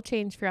be a role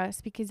change for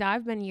us, because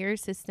I've been your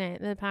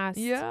assistant the past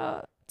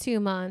 2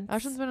 months.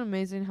 Ashlyn's been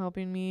amazing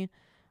helping me.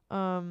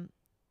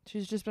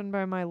 She's just been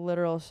by my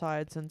literal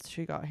side since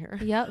she got here.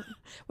 Yep.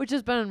 Which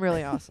has been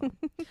really awesome.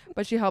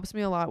 But she helps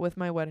me a lot with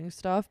my wedding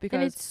stuff, because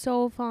and it's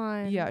so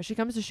fun. Yeah, she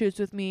comes to shoots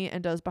with me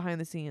and does behind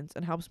the scenes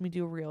and helps me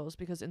do reels,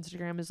 because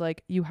Instagram is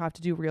like, you have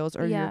to do reels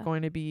or you're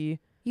going to be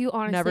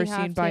never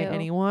seen by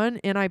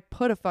anyone. And I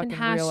put a fucking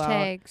reel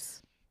out.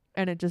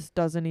 And it just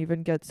doesn't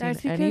even get seen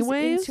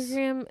anyways.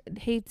 Instagram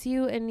hates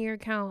you and your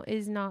account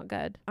is not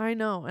good. I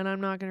know, and I'm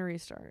not going to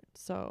restart.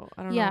 So,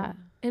 I don't know. Yeah,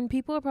 and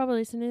people are probably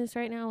listening to this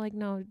right now like,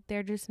 no,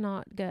 they're just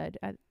not good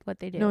at what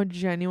they do. No,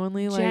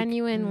 genuinely.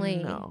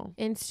 No.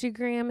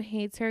 Instagram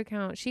hates her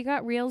account. She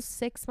got reels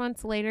 6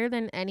 months later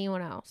than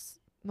anyone else.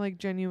 Like,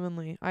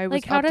 genuinely. I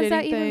was how does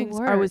that updating things. Even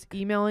work? I was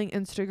emailing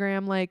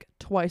Instagram like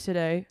twice a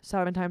day,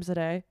 7 times a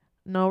day.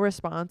 No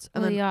response.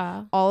 And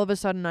then all of a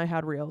sudden I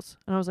had reels.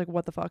 And I was like,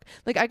 what the fuck?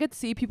 Like, I could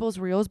see people's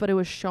reels, but it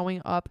was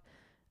showing up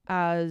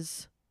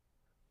as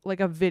like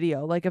a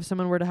video. Like if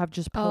someone were to have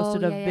just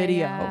posted a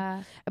video.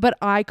 Yeah. But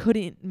I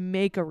couldn't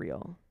make a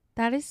reel.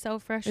 That is so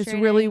frustrating. It's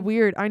really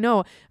weird. I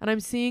know. And I'm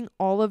seeing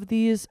all of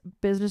these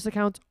business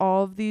accounts,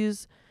 all of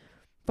these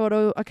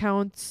photo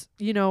accounts,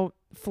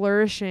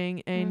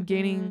 flourishing and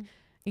gaining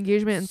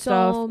engagement and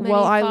stuff.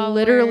 Well, I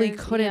literally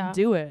couldn't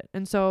do it.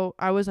 And so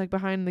I was like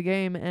behind the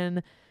game,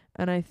 and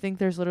I think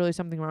there's literally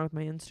something wrong with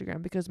my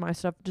Instagram, because my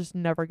stuff just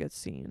never gets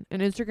seen.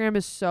 And Instagram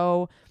is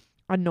so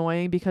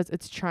annoying because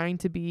it's trying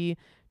to be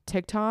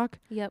TikTok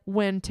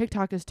when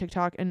TikTok is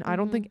TikTok. And I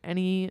don't think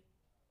any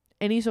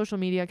social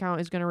media account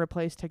is going to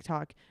replace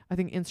TikTok. I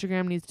think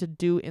Instagram needs to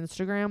do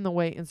Instagram the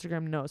way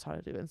Instagram knows how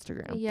to do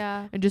Instagram.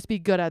 Yeah. And just be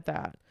good at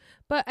that.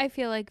 But I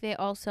feel like they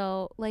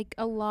also, like,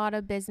 a lot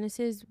of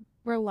businesses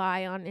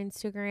rely on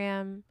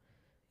Instagram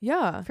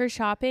for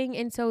shopping.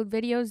 And so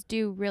videos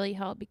do really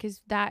help,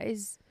 because that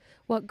is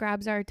what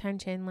grabs our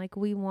attention. Like,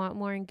 we want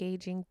more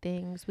engaging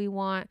things.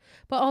 but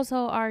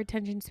also our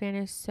attention span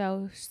is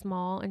so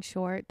small and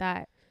short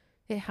that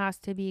it has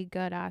to be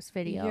good ass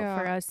video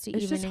for us to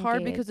even engage. It's just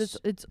hard because it's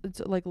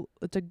like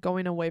it's like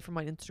going away from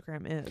what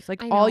Instagram is.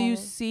 Like, all you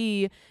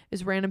see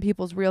is random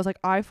people's reels. Like,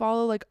 I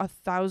follow like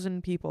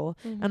 1,000 people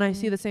and I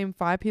see the same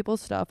 5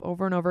 people's stuff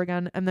over and over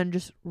again, and then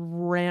just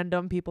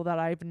random people that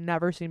I've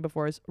never seen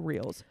before as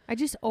reels. I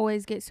just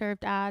always get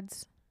served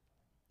ads.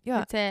 Yeah,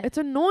 that's it. It's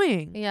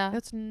annoying. Yeah,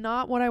 that's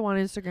not what I want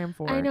Instagram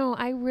for. I know.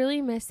 I really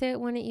miss it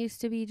when it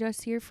used to be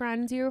just your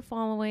friends you were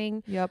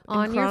following. Yep.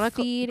 On your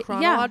feed,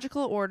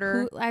 chronological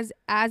order, as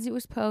it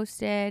was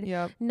posted.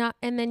 Yep.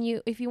 And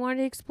then if you wanted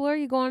to explore,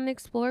 you go on an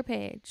explore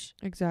page.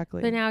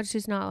 Exactly. But now it's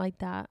just not like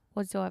that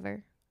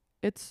whatsoever.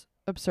 It's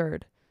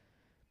absurd.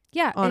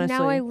 Yeah, honestly.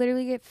 And now I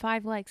literally get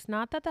 5 likes.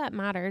 Not that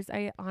matters.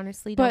 I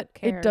honestly don't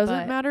care. But it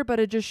doesn't matter. But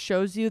it just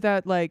shows you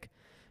that like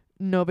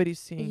nobody's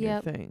seeing your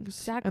things.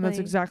 Exactly. And that's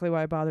exactly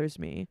why it bothers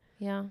me.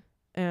 Yeah.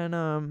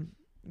 And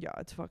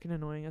it's fucking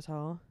annoying as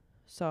hell.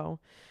 So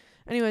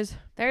anyways,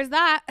 there's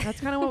that.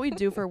 That's kind of what we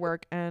do for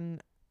work,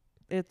 and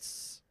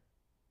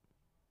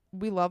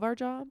we love our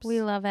jobs.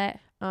 We love it.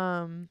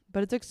 But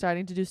it's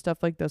exciting to do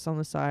stuff like this on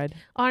the side.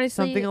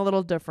 Honestly, something a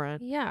little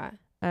different. Yeah.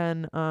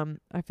 And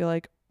I feel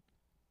like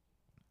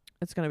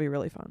it's going to be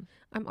really fun.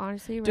 I'm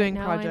honestly doing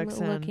now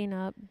projects I'm looking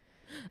up.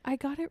 I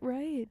got it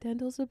right.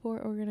 Dental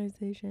support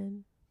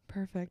organization.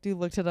 Perfect. You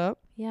looked it up?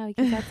 Yeah,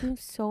 because that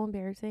seems so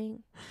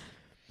embarrassing.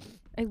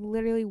 I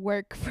literally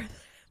work for them.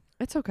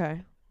 It's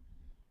okay.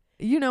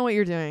 You know what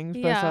you're doing.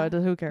 Yeah.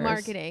 So who cares?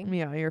 Marketing.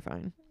 Yeah, you're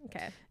fine.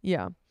 Okay.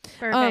 Yeah.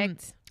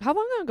 Perfect. How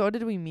long ago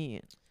did we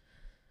meet?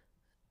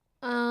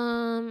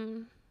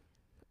 Do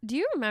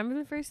you remember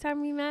the first time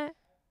we met?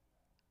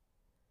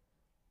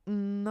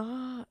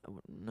 No.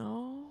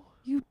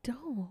 You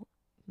don't?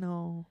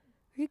 No.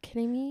 Are you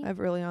kidding me? I've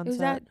really on set. It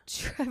was at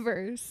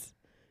Trevor's.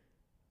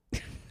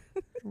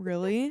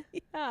 Really?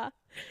 Yeah.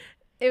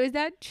 It was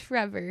at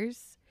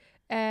Trevor's,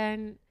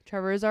 and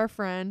Trevor is our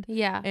friend.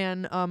 Yeah.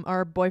 And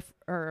our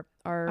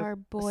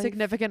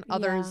significant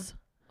other's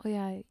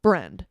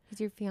friend. He's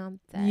your fiance.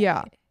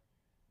 Yeah.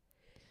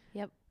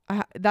 Yep.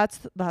 That's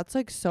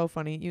like so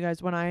funny, you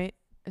guys.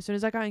 As soon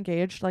as I got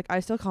engaged, like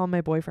I still call him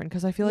my boyfriend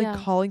because I feel like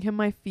calling him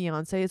my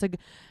fiance is like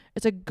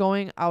it's like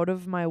going out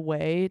of my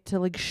way to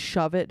like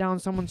shove it down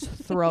someone's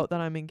throat that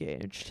I'm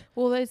engaged.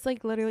 Well, it's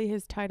like literally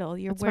his title.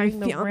 You're wearing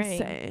the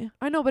ring.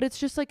 I know, but it's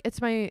just like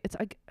it's like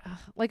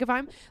if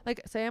I'm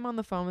like, say I'm on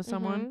the phone with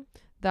someone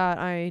that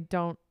I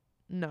don't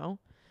know,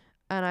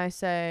 and I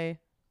say,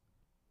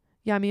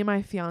 yeah, me and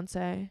my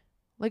fiance,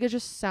 like it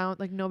just sounds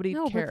like nobody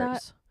cares.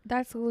 But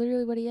that's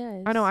literally what he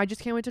is. I know. I just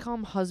can't wait to call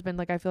him husband.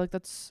 Like I feel like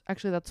that's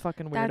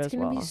fucking weird as well. That's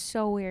gonna be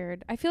so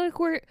weird. I feel like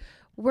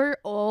we're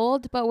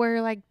old, but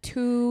we're like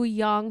too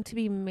young to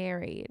be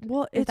married.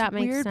 Well, it's that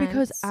makes weird sense.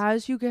 because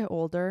as you get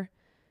older,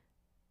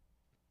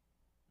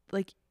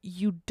 like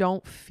you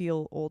don't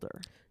feel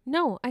older.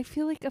 No, I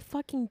feel like a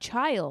fucking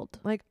child.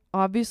 Like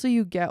obviously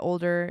you get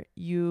older,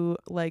 you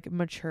like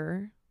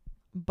mature,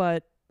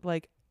 but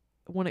like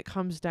when it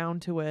comes down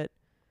to it,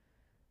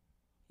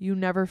 you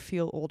never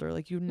feel older.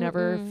 Like you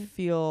never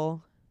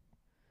feel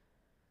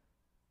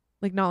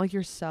like not like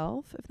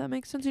yourself, if that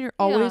makes sense. And you're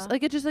always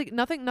like, it just like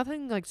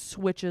nothing like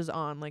switches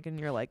on, like, and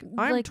you're like,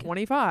 I'm like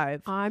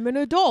 25, I'm an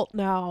adult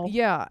now.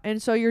 Yeah.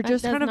 And so you're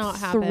just kind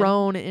of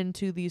thrown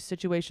into these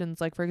situations,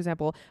 like for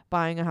example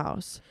buying a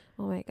house.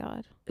 Oh my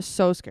god,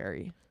 so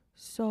scary.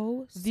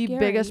 The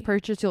biggest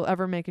purchase you'll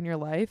ever make in your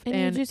life,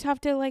 and you just have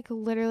to like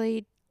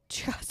literally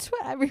trust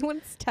what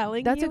everyone's telling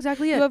you. That's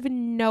exactly it. You have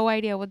no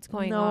idea what's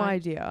going on. No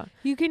idea.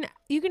 You can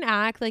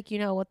act like you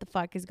know what the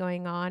fuck is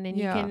going on, and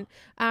you can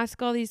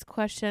ask all these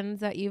questions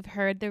that you've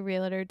heard the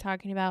realtor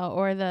talking about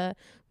or the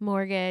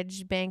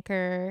mortgage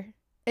banker,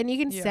 and you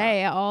can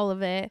say all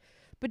of it.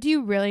 But do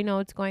you really know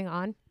what's going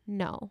on?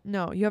 No,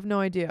 you have no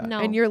idea. No.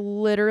 And you're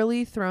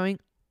literally throwing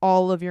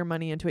all of your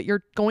money into it.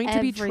 You're going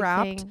to be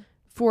trapped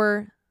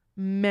for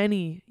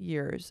many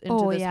years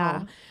into this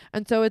home.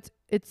 And so it's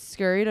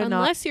scary to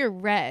unless you're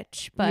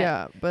rich,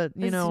 but but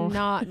you know,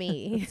 not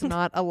me. It's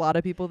not a lot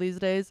of people these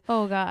days.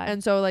 Oh god.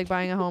 And so like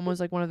buying a home was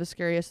like one of the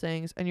scariest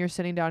things, and you're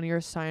sitting down and you're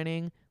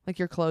signing, like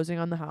you're closing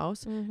on the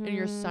house and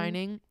you're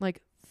signing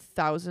like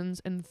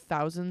thousands and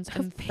thousands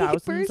and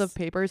thousands of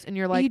papers, and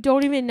you're like, you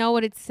don't even know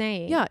what it's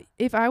saying. Yeah,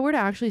 if I were to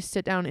actually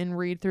sit down and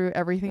read through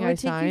everything I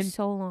signed, it would take you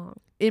so long.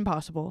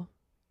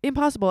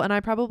 Impossible, and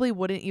I probably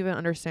wouldn't even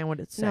understand what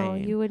it's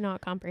saying. No, you would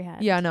not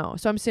comprehend. Yeah, no.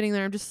 So I'm sitting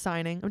there, I'm just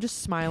signing, I'm just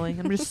smiling,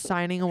 I'm just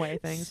signing away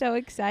things. So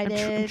excited.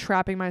 I'm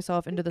trapping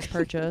myself into this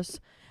purchase.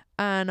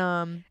 And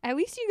at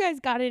least you guys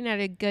got in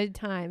at a good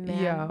time,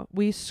 man. Yeah,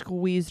 we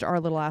squeezed our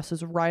little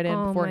asses right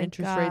in before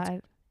interest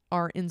rates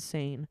are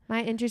insane.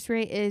 My interest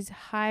rate is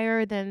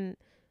higher than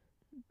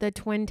the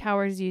Twin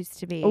Towers used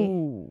to be.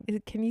 Oh,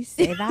 can you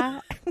say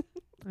that?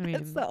 I mean,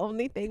 that's the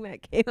only thing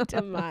that came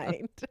to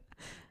mind.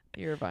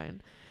 You're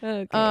fine.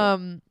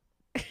 Okay.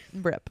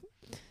 Rip.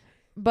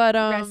 But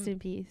rest in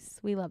peace.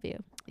 We love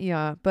you.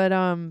 Yeah, but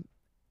I don't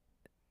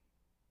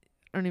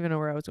even know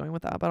where I was going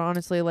with that. But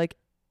honestly, like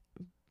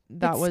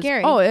that was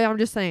scary. Oh, I'm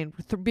just saying,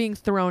 being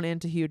thrown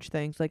into huge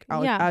things like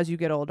as you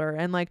get older,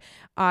 and like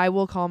I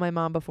will call my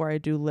mom before I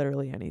do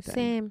literally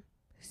anything.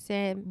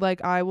 Same.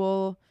 Like I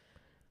will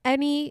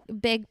any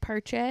big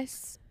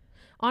purchase.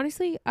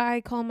 Honestly,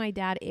 I call my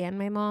dad and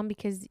my mom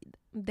because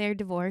they're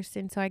divorced,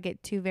 and so I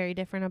get two very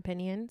different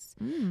opinions.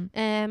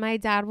 And my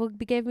dad will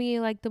give me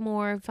like the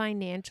more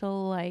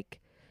financial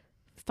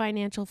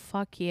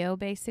fuck you,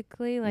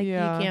 basically, like you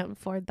can't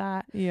afford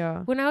that.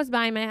 When I was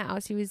buying my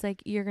house, he was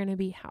like, you're gonna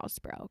be house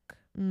broke,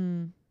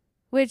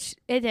 which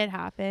it did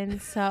happen.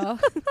 So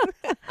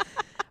but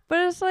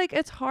it's like,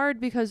 it's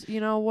hard because you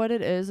know what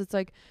it is, it's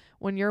like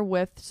when you're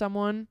with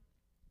someone,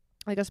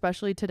 like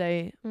especially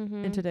today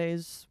in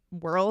today's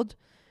world,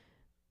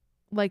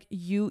 like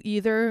you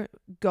either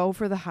go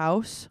for the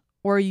house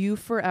or you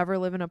forever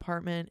live in an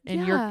apartment,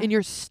 and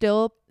you're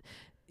still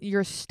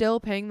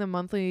paying the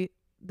monthly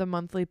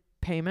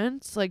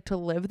payments like to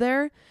live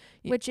there,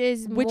 which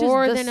is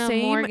more than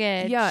a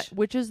mortgage. Yeah,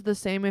 which is the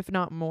same if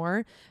not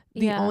more.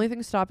 The only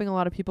thing stopping a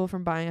lot of people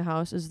from buying a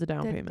house is the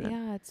down payment.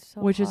 Yeah, it's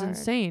so which hard. Is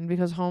insane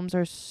because homes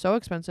are so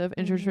expensive,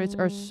 interest rates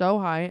are so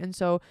high, and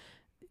so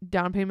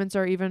down payments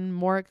are even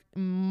more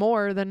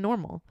than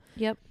normal.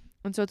 Yep.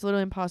 And so it's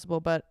literally impossible,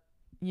 but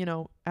you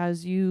know,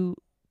 as you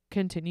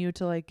continue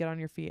to like get on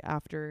your feet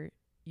after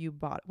you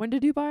bought. When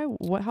did you buy?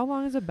 How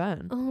long has it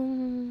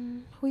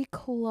been? We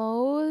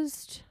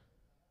closed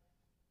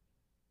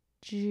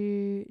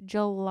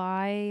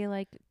July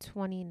like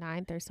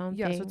 29th or something.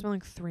 Yeah, so it's been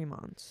like 3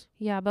 months.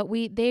 Yeah, but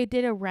they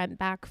did a rent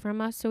back from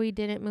us, so we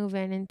didn't move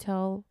in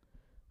until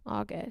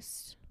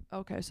August.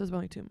 Okay, so it's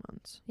been like 2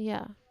 months.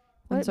 Yeah.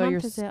 What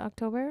month is it?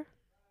 October?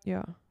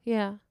 Yeah.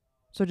 Yeah.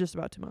 So just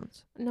about 2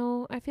 months.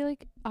 No, I feel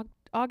like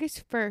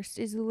August 1st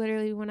is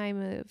literally when I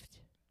moved.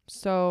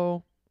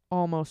 So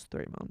almost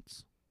 3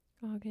 months.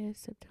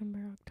 August, September,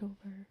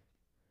 October.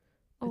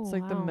 It's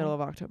like the middle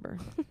of October.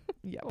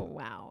 Yep. Oh,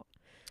 wow.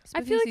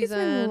 I feel like it's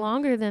been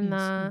longer than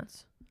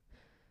that.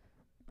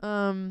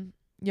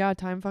 Yeah,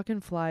 time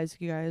fucking flies,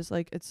 you guys.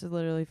 Like, it's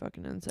literally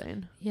fucking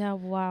insane. Yeah,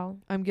 wow.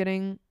 I'm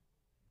getting,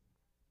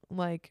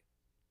 like...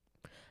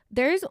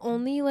 There's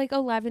only, like,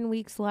 11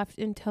 weeks left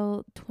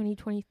until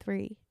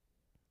 2023.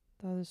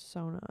 That is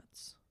so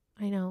nuts.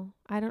 I know.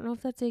 I don't know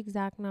if that's the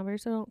exact number,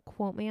 so don't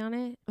quote me on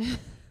it.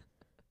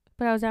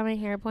 But I was at my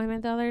hair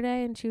appointment the other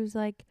day, and she was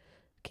like,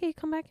 okay,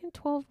 come back in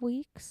 12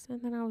 weeks.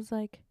 And then I was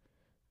like,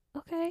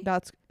 okay.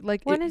 That's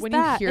like, when you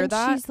hear and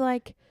that. She's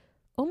like,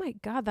 oh my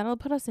God, that'll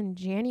put us in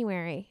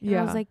January. And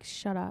I was like,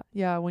 shut up.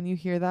 Yeah, when you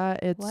hear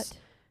that, it's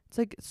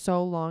like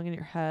so long in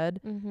your head,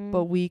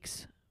 but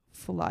weeks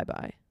fly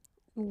by.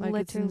 Like,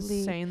 literally. it's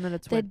insane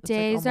that the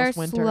days are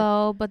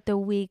slow, but the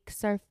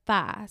weeks are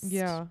fast.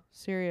 Yeah,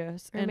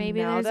 serious. Or and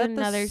maybe now there's that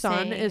another the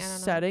sun saying, is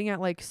setting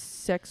at like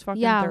 6:30.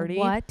 Yeah,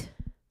 what?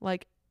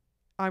 Like,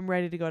 I'm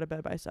ready to go to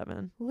bed by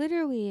 7.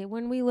 Literally,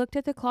 when we looked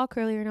at the clock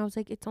earlier, and I was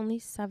like, it's only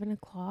 7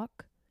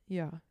 o'clock.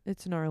 Yeah,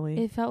 it's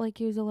gnarly. It felt like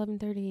it was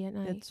 11:30 at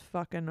night. It's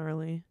fucking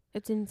gnarly.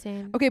 It's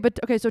insane.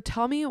 Okay, so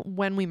tell me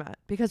when we met,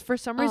 because for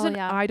some reason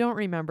I don't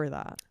remember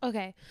that.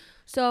 Okay,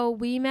 so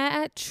we met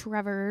at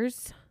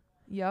Trevor's.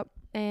 Yep.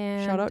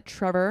 And shout out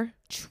Trevor.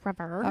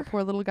 That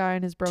poor little guy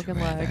and his broken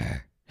leg.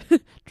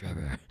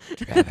 Trevor.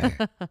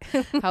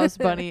 House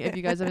Bunny. If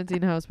you guys haven't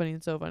seen House Bunny,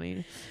 it's so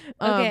funny.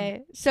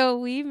 Okay, so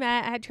we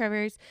met at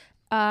Trevor's.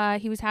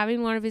 He was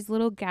having one of his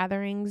little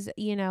gatherings,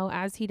 you know,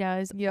 as he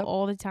does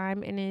all the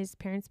time in his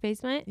parents'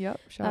 basement.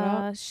 Yep.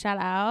 Shout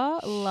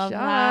out. Love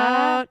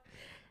that.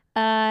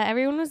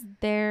 Everyone was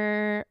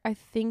there. I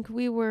think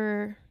we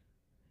were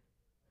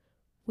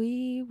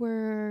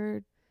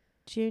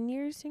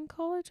juniors in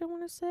college, I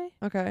want to say.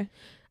 Okay.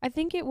 I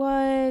think it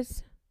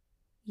was.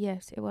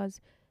 Yes, it was.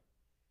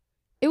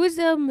 It was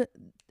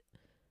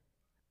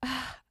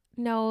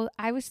no,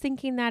 I was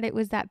thinking that it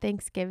was that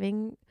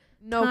Thanksgiving.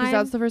 No, because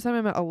that's the first time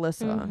I met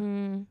Alyssa.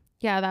 Mm-hmm.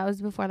 Yeah, that was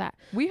before that.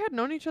 We had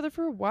known each other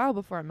for a while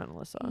before I met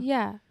Alyssa.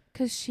 Yeah,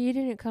 because she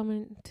didn't come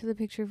into the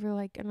picture for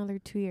like another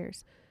 2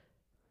 years.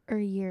 Or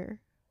a year.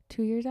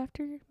 2 years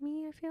after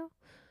me, I feel.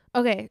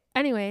 Okay,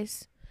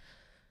 anyways.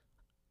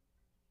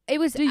 It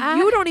was... you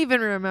don't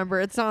even remember,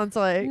 it sounds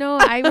like. No,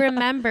 I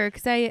remember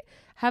because I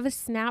have a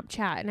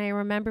Snapchat and I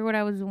remember what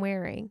I was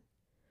wearing.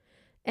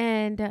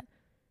 And...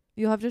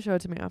 You'll have to show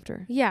it to me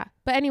after. Yeah.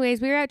 But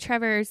anyways, we were at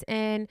Trevor's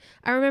and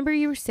I remember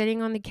you were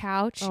sitting on the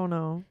couch. Oh,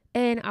 no.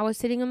 And I was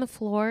sitting on the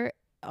floor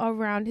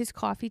around his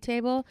coffee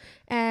table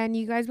and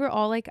you guys were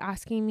all like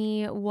asking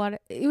me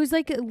what... It was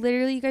like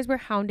literally you guys were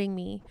hounding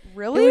me.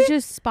 Really? It was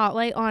just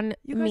spotlight on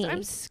you guys, me.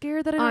 I'm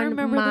scared that I don't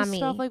remember this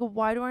stuff. Like,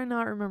 why do I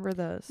not remember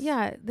this?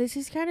 Yeah, this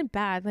is kind of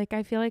bad. Like,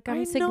 I feel like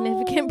I'm a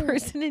significant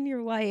person in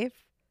your life.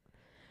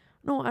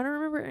 No, I don't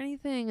remember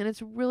anything, and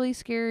it's really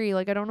scary.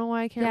 Like, I don't know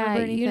why I can't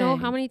remember anything. You know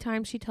how many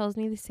times she tells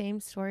me the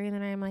same story, and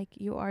then I'm like,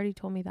 you already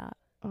told me that.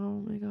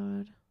 Oh, my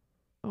God.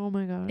 Oh,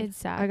 my God. It's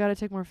sad. I gotta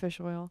take more fish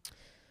oil.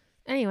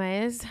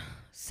 Anyways,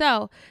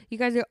 so you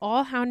guys are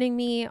all hounding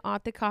me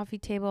at the coffee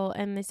table,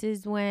 and this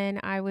is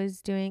when I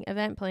was doing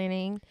event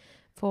planning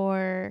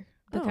for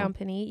the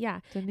company.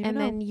 Yeah. Didn't even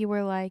know. Then you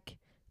were like,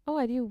 oh,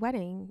 I do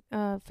wedding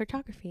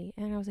photography.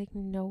 And I was like,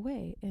 no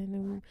way. And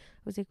then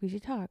I was like, we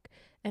should talk.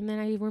 And then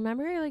I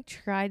remember I like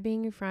tried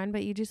being your friend,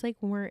 but you just like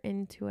weren't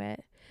into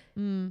it.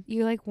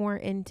 You like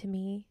weren't into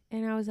me.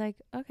 And I was like,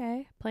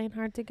 okay, playing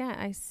hard to get.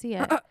 I see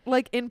it.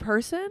 Like in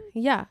person?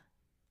 Yeah.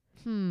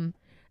 And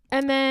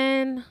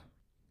then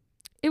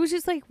it was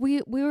just like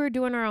we were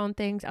doing our own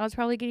things. I was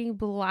probably getting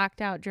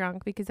blacked out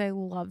drunk because I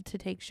love to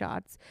take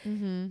shots.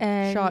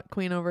 And shot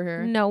queen over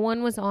here. No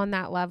one was on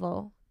that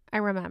level. I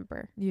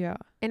remember. Yeah.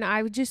 And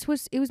I just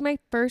was, it was my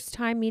first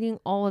time meeting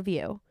all of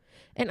you.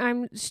 And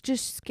I'm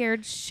just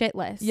scared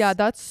shitless. Yeah,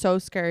 that's so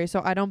scary.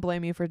 So I don't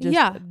blame you for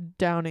just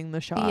downing the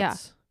shots. Yeah.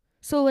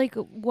 So like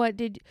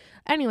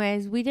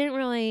anyways, we didn't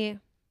really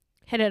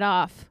hit it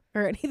off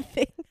or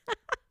anything.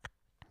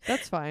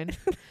 That's fine.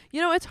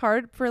 You know, it's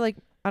hard for like,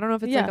 I don't know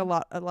if it's like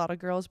a lot of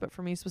girls, but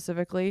for me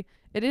specifically,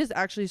 it is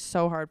actually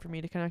so hard for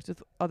me to connect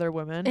with other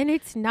women. And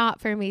it's not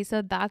for me.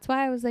 So that's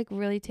why I was like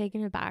really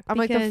taken aback. I'm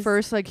like the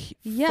first like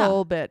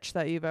full bitch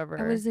that you've ever.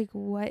 I was like,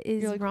 what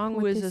is wrong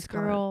with this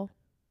girl?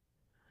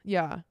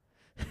 Yeah.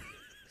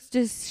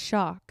 Just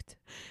shocked.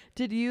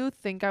 Did you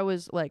think I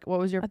was like, what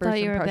was your first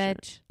impression? You were a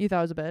bitch. You thought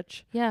I was a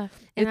bitch? Yeah.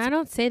 And I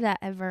don't say that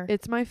ever.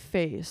 It's my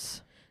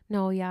face.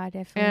 No, yeah,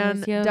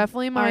 definitely. And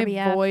definitely my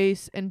RBF.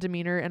 voice and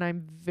demeanor. And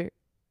I'm very...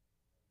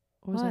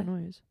 What was that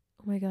noise?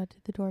 Oh my God,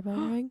 did the doorbell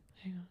ring?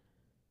 Hang on.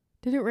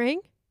 Did it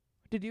ring?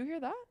 Did you hear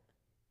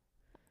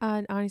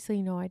that?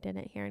 Honestly, no, I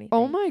didn't hear anything.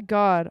 Oh my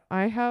God,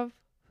 I have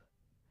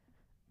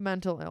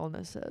mental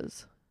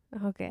illnesses.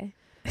 Okay.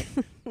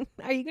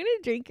 Are you gonna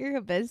drink your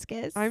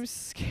hibiscus? I'm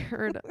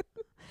scared.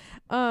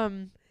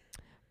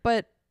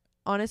 But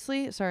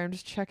honestly, sorry, I'm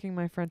just checking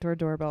my front door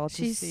doorbell to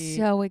see. She's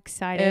so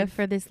excited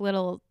for this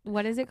little,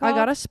 what is it called? I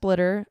got a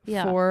splitter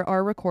for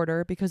our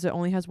recorder because it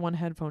only has one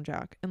headphone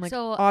jack. And like,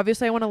 so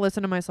obviously I want to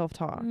listen to myself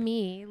talk.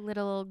 Me,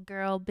 little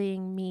girl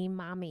being me,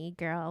 mommy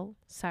girl.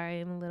 Sorry,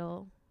 I'm a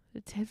little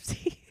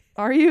tipsy.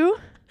 Are you?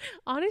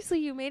 Honestly,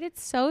 you made it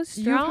so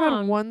strong. You've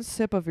had one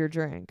sip of your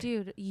drink.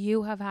 Dude,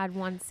 you have had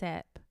one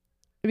sip.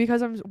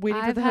 Because I'm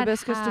waiting for the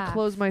hibiscus to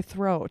close my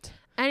throat.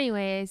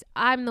 Anyways,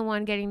 I'm the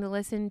one getting to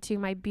listen to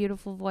my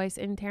beautiful voice.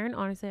 And Taryn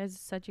honestly has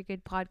such a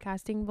good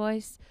podcasting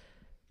voice.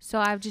 So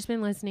I've just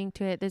been listening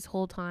to it this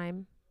whole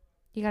time.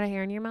 You got a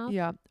hair in your mouth?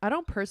 Yeah. I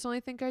don't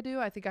personally think I do.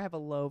 I think I have a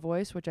low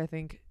voice, which I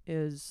think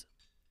is,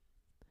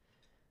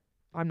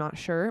 I'm not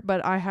sure,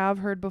 but I have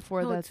heard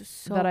before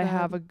that I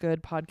have a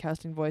good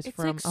podcasting voice from a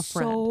friend. It's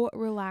so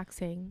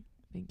relaxing.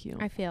 Thank you.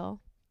 I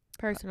feel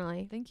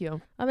personally. Thank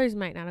you. Others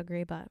might not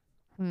agree, but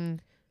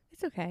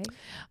it's okay.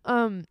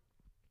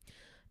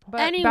 But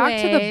anyways,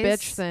 back to the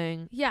bitch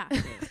thing. Yeah.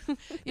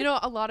 You know,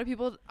 a lot of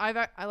people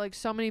I like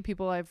so many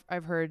people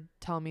I've heard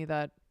tell me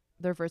that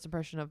their first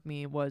impression of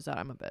me was that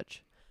I'm a bitch.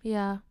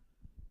 Yeah.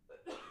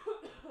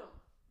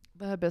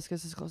 The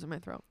hibiscus is close in my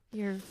throat.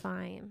 You're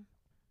fine.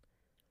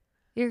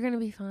 You're going to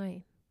be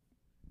fine.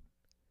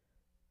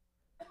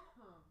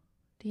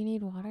 Do you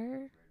need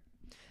water?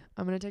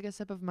 I'm going to take a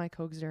sip of my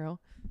Coke Zero.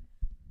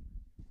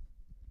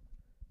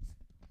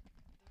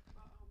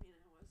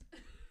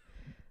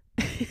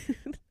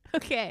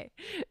 Okay.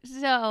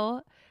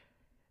 So,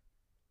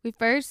 we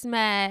first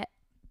met,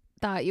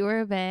 thought you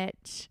were a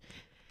bitch,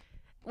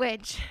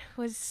 which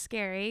was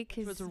scary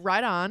because it was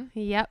right on.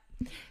 Yep.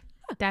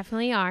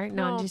 Definitely are.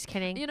 No, I'm just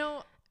kidding. You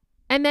know,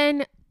 and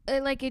then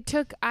it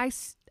took I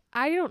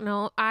don't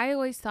know. I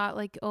always thought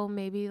like, oh,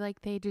 maybe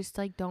like they just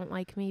like don't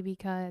like me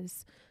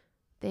because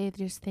they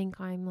just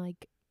think I'm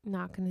like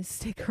not going to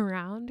stick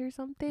around or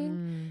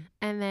something.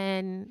 And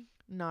then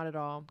not at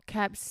all.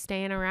 Kept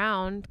staying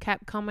around,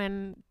 kept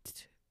coming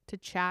to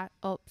chat.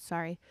 Oh,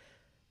 sorry.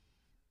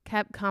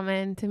 Kept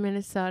coming to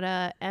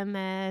Minnesota and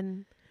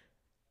then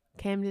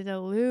came to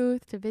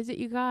Duluth to visit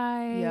you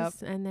guys. Yep.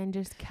 And then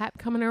just kept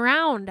coming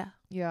around.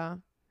 Yeah.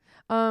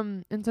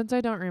 And since I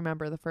don't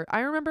remember I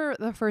remember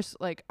the first,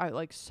 like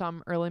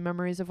some early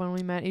memories of when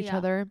we met each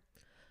other.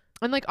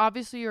 And like,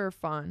 obviously you're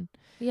fun.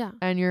 Yeah.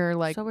 And you're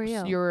like, so were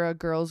you. You're a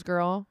girl's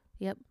girl.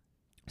 Yep.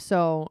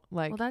 So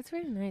like. Well, that's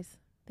very nice.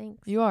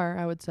 Thanks. You are,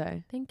 I would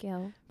say. Thank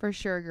you. For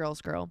sure, a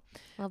girl's girl.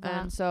 Love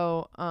that. And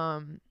so,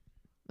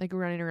 like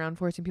running around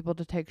forcing people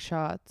to take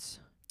shots.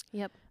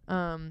 Yep.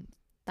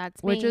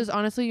 That's which me. is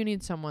honestly, you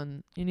need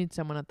someone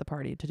at the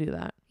party to do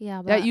that. Yeah,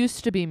 but that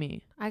used to be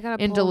me. I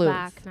gotta in pull Duluth.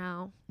 back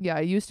now. Yeah,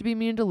 it used to be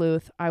me in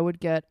Duluth. I would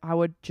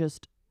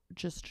just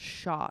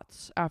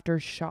shots after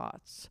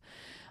shots.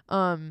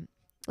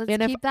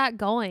 Let's keep that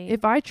going.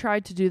 If I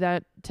tried to do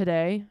that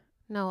today,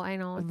 no, I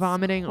know, it's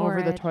vomiting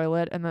horrid. over the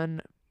toilet, and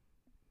then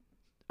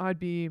I'd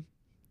be.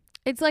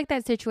 It's like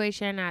that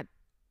situation at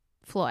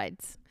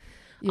Floyd's.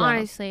 Yeah.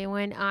 Honestly,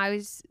 when I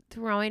was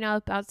throwing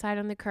up outside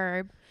on the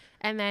curb.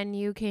 And then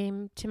you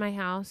came to my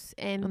house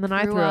and then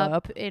I threw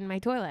up in my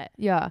toilet.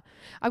 Yeah.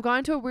 I've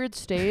gone to a weird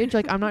stage.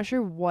 Like, I'm not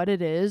sure what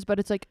it is, but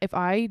it's like if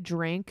I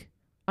drink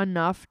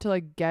enough to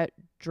like get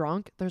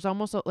drunk, there's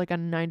almost like a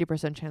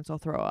 90% chance I'll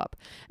throw up.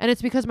 And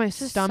it's because my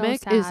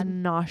stomach is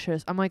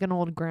nauseous. I'm like an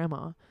old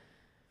grandma.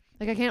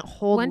 Like, I can't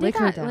hold liquor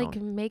down. When did that like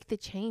make the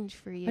change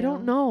for you? I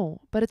don't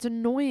know, but it's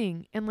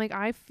annoying. And like,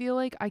 I feel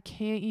like I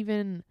can't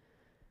even.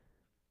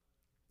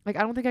 Like,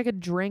 I don't think I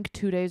could drink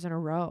 2 days in a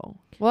row.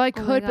 Well, I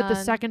could, but the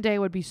second day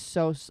would be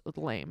so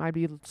lame. I'd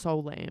be so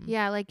lame.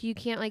 Yeah, like, you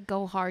can't, like,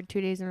 go hard 2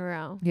 days in a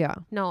row. Yeah.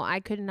 No, I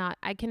could not.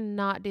 I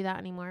cannot do that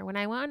anymore. When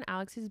I went on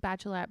Alex's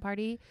bachelorette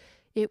party,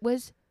 it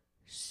was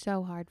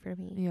so hard for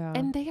me. Yeah.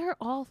 And they are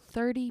all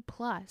 30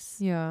 plus.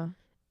 Yeah.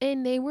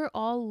 And they were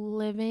all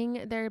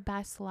living their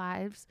best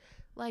lives.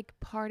 Like,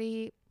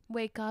 party,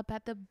 wake up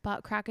at the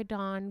butt crack of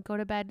dawn, go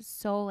to bed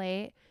so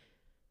late.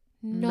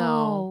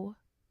 No.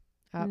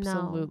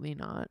 Absolutely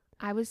not.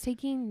 I was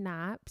taking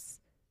naps.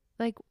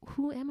 Like,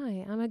 who am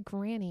I? I'm a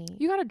granny.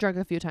 You got drunk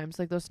a few times,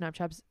 like those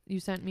Snapchats you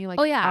sent me. Like,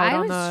 oh yeah, I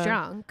was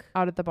drunk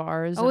out at the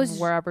bars and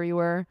wherever you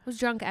were. I was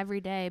drunk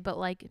every day, but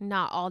like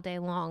not all day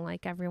long,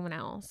 like everyone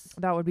else.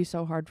 That would be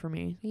so hard for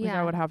me. Yeah, like,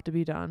 I would have to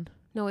be done.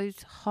 No, it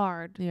was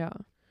hard. Yeah.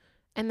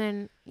 And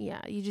then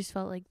you just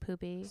felt like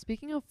poopy.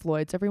 Speaking of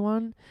Floyd's,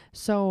 everyone.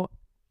 So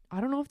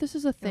I don't know if this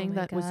is a thing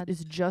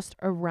is just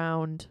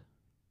around,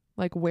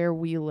 like where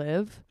we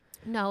live.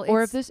 No,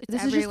 or if this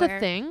is just a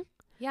thing.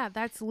 Yeah,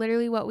 that's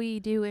literally what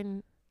we do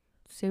in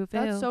Sioux.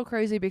 That's so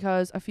crazy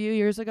because a few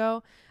years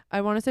ago,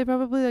 I want to say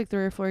probably like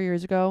 3 or 4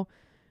 years ago,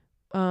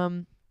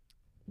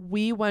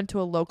 we went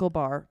to a local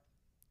bar.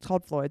 It's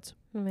called Floyd's.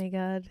 Oh my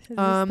God. This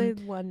is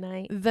the one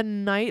night. The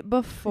night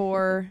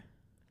before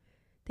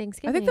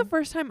Thanksgiving. I think the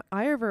first time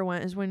I ever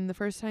went is when the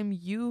first time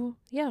you.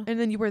 Yeah. And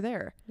then you were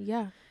there.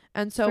 Yeah.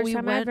 And so first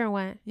time I ever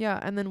went. Yeah.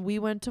 And then we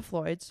went to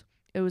Floyd's.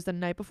 It was the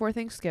night before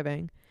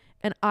Thanksgiving.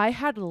 And I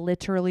had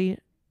literally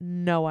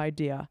no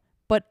idea.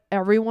 But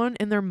everyone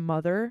and their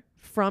mother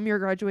from your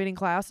graduating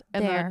class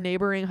and the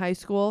neighboring high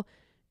school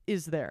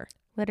is there.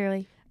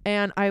 Literally.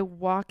 And I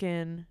walk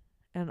in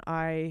and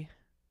I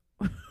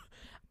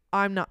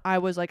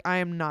was like, I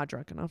am not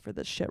drunk enough for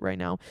this shit right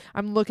now.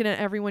 I'm looking at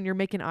everyone. You're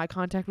making eye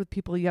contact with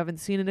people you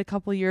haven't seen in a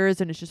couple years.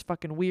 And it's just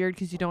fucking weird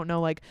because you don't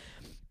know, like,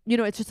 you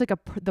know, it's just like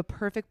the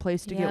perfect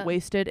place to get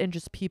wasted and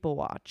just people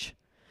watch.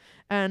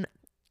 And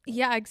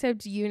yeah,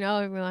 except you know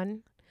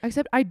everyone.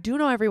 Except I do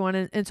know everyone.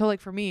 And so like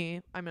for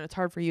me, I mean, it's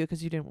hard for you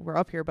because you didn't grow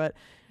up here, but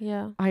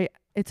yeah,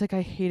 it's like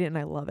I hate it and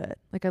I love it.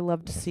 Like I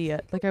love to see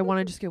it. Like I want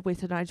to just get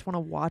wasted and I just want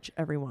to watch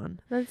everyone.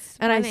 That's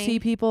and funny. I see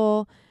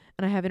people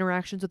and I have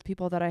interactions with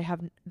people that I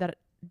have that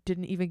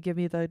didn't even give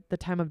me the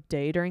time of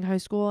day during high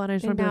school, and I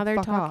just want to be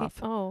like, fuck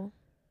off. Oh,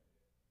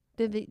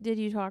 did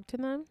you talk to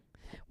them?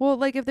 Well,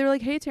 like if they're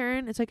like, hey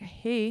Taryn, it's like,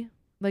 hey,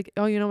 like,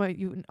 oh, you know what,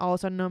 you all of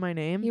a sudden know my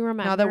name. You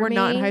remember now that we're me?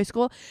 not in high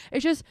school.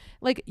 It's just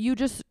like you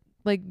just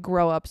like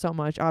grow up so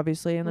much,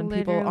 obviously, and then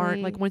people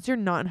aren't like, once you're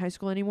not in high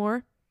school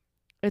anymore,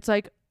 it's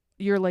like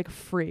you're like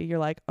free. You're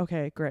like,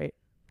 okay, great.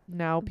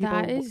 Now people.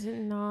 That is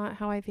not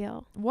how I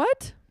feel.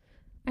 What?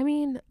 I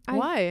mean,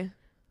 why?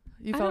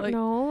 You felt I don't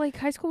know. Like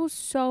high school was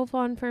so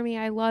fun for me.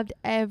 I loved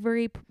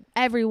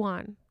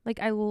everyone. Like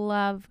I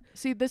love.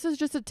 See, this is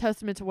just a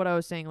testament to what I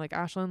was saying. Like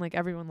Ashlyn, like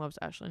everyone loves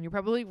Ashlyn. You're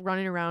probably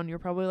running around. You're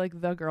probably like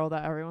the girl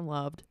that everyone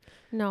loved.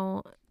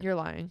 No, you're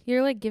lying.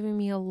 You're like giving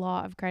me a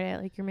lot of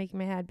credit. Like you're making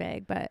my head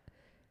big, but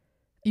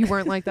you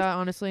weren't like that,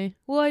 honestly.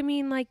 Well, I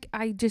mean, like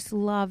I just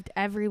loved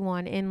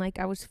everyone, and like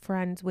I was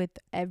friends with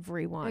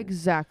everyone.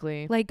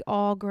 Exactly. Like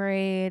all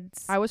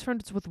grades. I was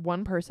friends with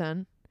one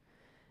person.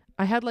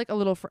 I had like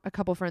a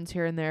couple friends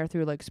here and there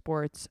through like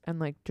sports and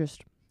like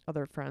just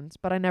other friends,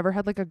 but I never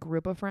had like a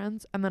group of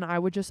friends. And then I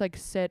would just like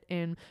sit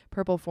in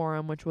Purple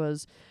Forum, which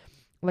was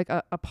like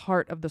a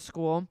part of the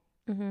school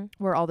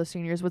where all the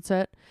seniors would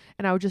sit,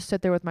 and I would just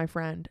sit there with my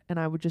friend, and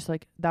I would just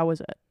like, that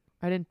was it.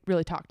 I didn't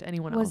really talk to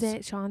anyone else. Was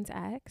it Sean's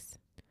ex?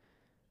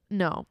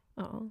 No.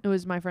 Oh. It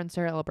was my friend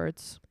Sarah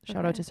Alberts.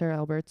 Shout out to Sarah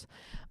Alberts.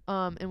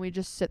 And we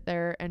just sit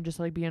there and just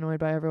like be annoyed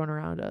by everyone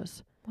around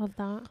us. Love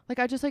that. Like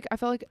I just like, I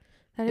felt like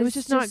that it was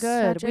just not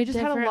good. We just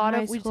had a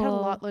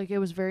lot like, it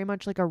was very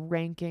much like a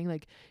ranking.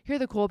 Like, here are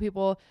the cool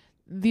people.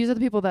 These are the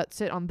people that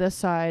sit on this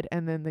side,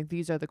 and then like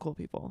these are the cool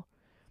people.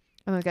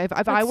 And like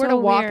if I were to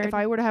walk, if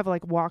I were to have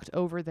like walked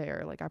over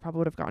there, like I probably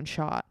would have gotten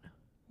shot.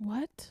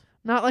 What?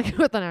 Not like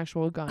with an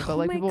actual gun, but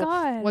like people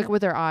like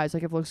with their eyes,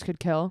 like if looks could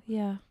kill.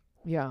 Yeah.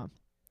 Yeah.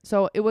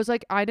 So it was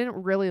like I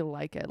didn't really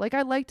like it. Like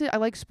I liked it. I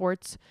like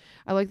sports.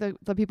 I like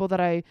the people that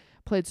I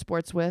played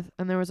sports with,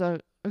 and there was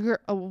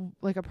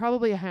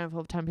probably a handful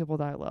of 10 people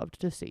that I loved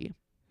to see.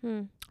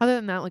 Other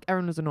than that, like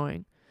everyone was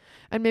annoying.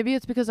 And maybe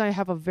it's because I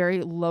have a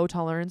very low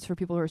tolerance for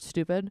people who are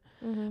stupid.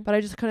 But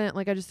I just couldn't,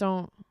 like, I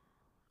don't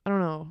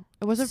know.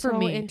 It wasn't for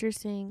me. So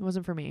interesting. It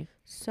wasn't for me.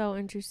 So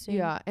interesting.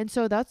 Yeah. And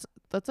so that's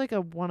like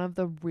one of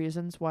the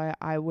reasons why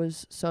I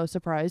was so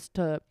surprised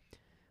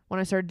when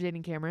I started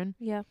dating Cameron.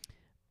 Yeah.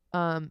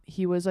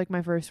 He was like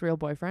my first real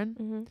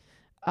boyfriend.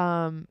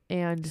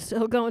 And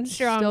still going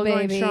strong,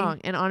 going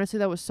strong. And honestly,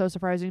 that was so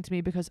surprising to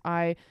me because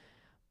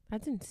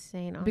that's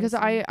insane. Honestly. Because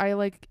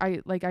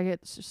I get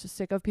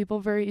sick of people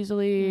very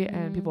easily,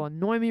 and people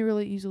annoy me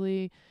really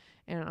easily,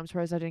 and I'm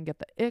surprised I didn't get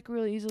the ick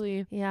really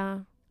easily. Yeah.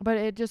 But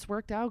it just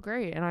worked out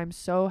great, and I'm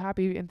so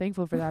happy and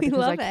thankful for that,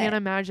 because I can't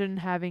imagine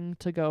having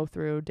to go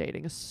through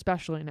dating,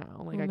 especially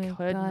now. Like, I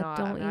could not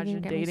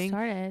imagine dating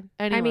anyone.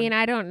 I mean,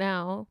 I don't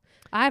know.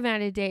 I haven't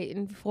had a date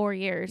in 4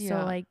 years,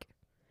 so like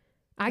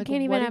I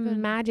can't even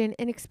imagine,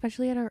 and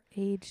especially at our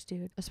age,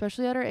 dude.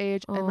 Especially at our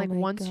age, and like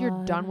once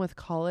you're done with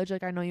college,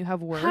 like I know you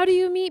have work. How do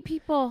you meet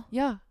people?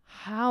 Yeah.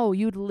 How?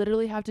 You'd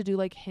literally have to do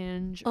like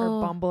Hinge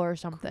or Bumble or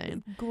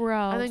something.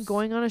 Gross. And then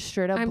going on a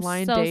straight up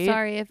blind date. I'm so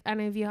sorry if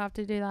any of you have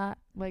to do that.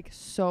 Like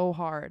so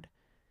hard.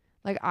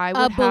 Like I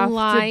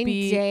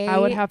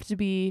would have to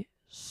be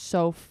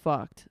so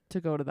fucked to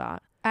go to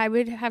that. I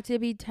would have to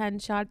be 10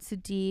 shots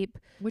deep.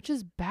 Which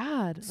is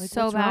bad. Like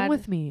so what's wrong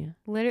with me?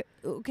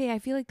 Okay, I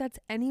feel like that's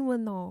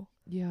anyone though.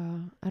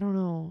 Yeah, I don't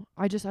know.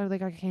 I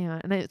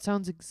can't. And it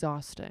sounds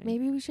exhausting.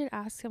 Maybe we should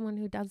ask someone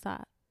who does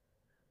that.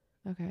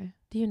 Okay.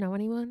 Do you know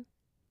anyone?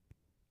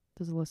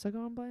 Does Alyssa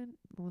go on blind?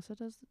 Alyssa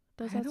does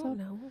that stuff? I don't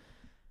know.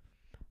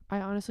 I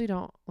honestly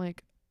don't.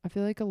 Like, I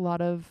feel like a lot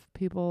of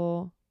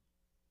people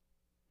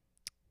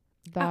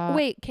that...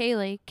 wait,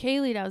 Kaylee.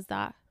 Kaylee does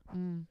that.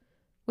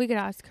 We could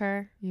ask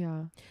her.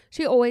 Yeah.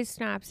 She always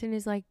snaps and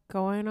is like,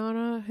 going on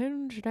a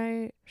Hinge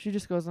date. She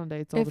just goes on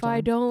dates all the time. If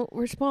I don't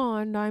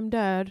respond, I'm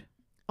dead.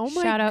 Oh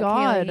my Shout out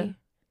God. Kaylee.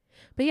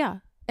 But yeah.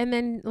 And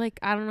then, like,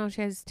 I don't know if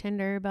she has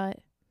Tinder, but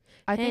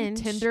I think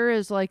Tinder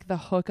is like the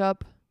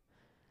hookup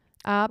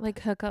app. Like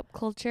hookup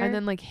culture. And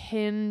then like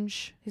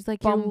Hinge. He's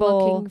like, Bumble.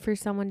 You're looking for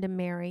someone to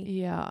marry.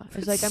 Yeah.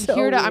 It's like,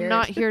 I'm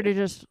not here to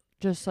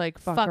just like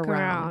fuck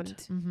around.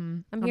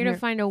 I'm here to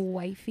find a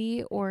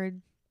wifey or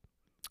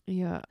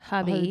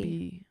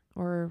hubby.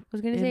 Or I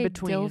was gonna say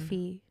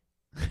Dilfy.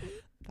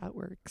 That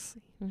works.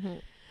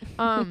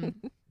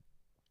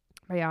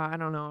 But yeah, I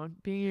don't know.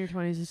 Being in your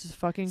 20s is just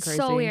fucking crazy.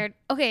 So weird.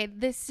 Okay,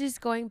 this is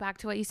going back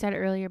to what you said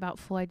earlier about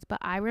Floyd's, but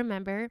I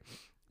remember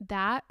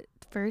that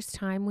first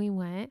time we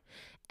went,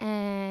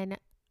 and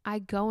I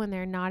go in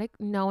there not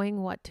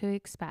knowing what to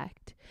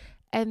expect,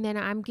 and then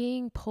I'm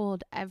getting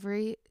pulled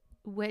every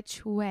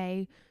which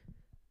way.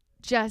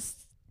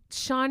 Just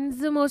Sean's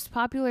the most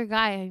popular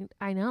guy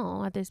I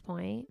know at this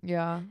point.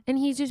 Yeah. And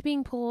he's just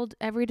being pulled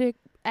every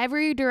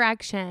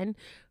direction.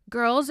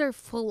 Girls are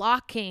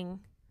flocking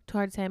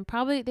towards him.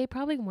 They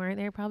probably weren't.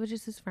 They were probably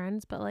just his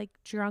friends, but like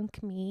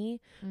drunk me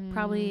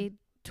probably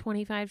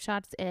 25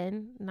 shots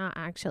in. Not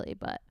actually,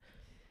 but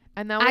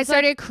and that was I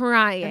started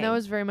crying. And that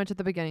was very much at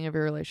the beginning of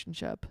your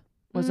relationship,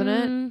 wasn't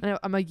it?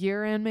 I'm a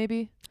year in,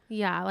 maybe.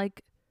 Yeah,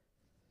 like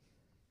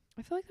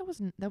I feel like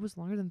that was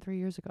longer than 3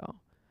 years ago.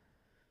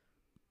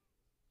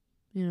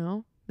 You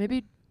know,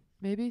 maybe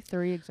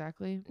 3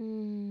 exactly.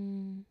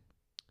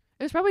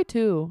 It was probably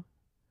 2.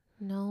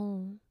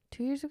 No,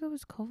 2 years ago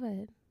was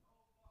COVID.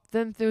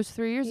 Then it was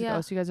 3 years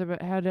ago. So you guys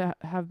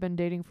have been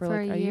dating for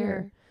like a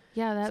year.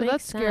 Yeah, that's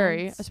sense.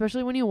 Scary,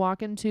 especially when you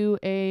walk into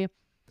a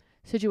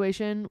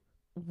situation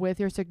with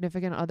your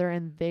significant other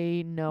and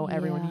they know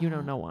everyone. You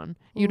know no one.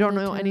 You don't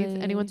know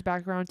anyone's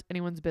background,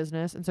 anyone's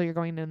business, and so you're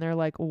going in there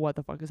like, what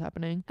the fuck is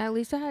happening? At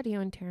least I had you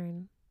and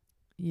Taryn.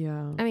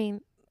 Yeah. I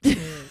mean,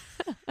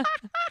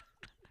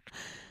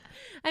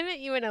 I meant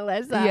you and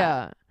Alyssa.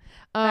 Yeah.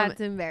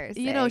 That's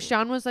embarrassing. You know,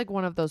 Sean was like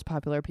one of those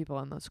popular people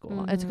in the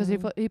school. It's because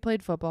he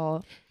played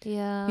football.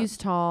 Yeah. He's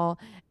tall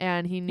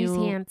and he knew.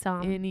 He's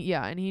handsome.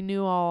 And he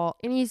knew all.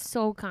 And he's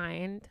so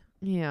kind.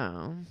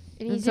 Yeah. And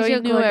he's such a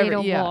good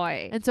little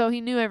boy. And so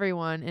he knew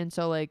everyone. And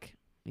so like,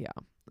 yeah,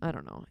 I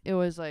don't know. It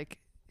was like,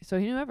 so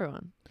he knew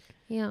everyone.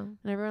 Yeah. And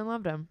everyone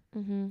loved him.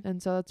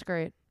 And so that's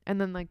great.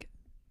 And then like,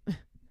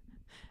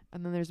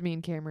 and then there's me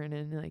and Cameron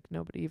and like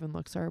nobody even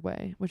looks our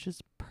way, which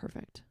is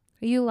perfect.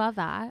 You love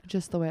that.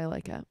 Just the way I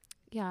like it.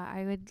 Yeah,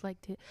 I would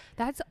like to.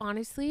 That's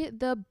honestly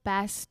the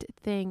best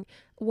thing.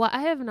 What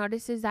I have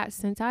noticed is that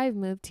since I've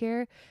moved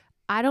here,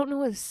 I don't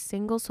know a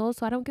single soul,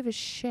 so I don't give a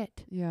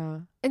shit. Yeah.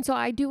 And so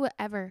I do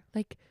whatever.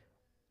 Like,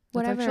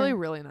 whatever. It's actually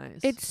really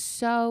nice. It's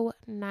so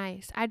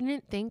nice. I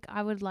didn't think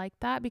I would like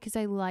that because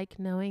I like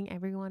knowing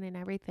everyone and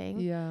everything.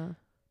 Yeah.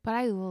 But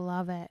I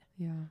love it.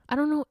 Yeah. I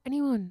don't know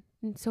anyone.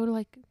 And so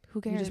like, who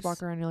cares? You just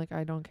walk around and you're like,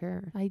 I don't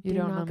care. You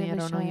don't know me, I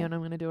don't know you, and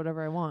I'm going to do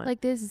whatever I want. Like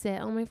this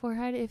zit on my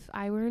forehead, if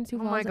I were in Sioux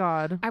Falls, oh my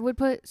God. I would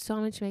put so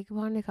much makeup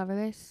on to cover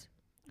this.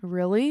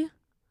 Really?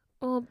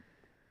 Well,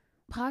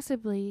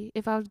 possibly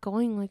if I was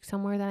going like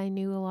somewhere that I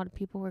knew a lot of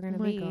people were going to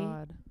be. Oh my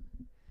God.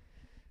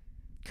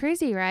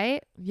 Crazy,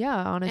 right? Yeah,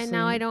 honestly. And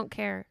now I don't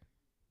care.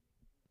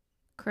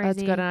 Crazy.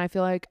 That's good. And I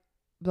feel like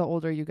the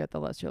older you get, the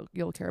less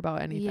you'll care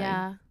about anything.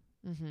 Yeah.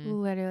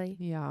 Literally.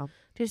 Yeah.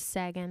 Just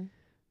sagging.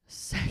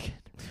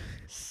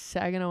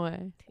 Sagging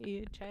away.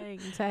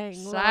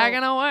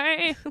 Sagging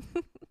away.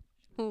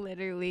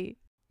 Literally.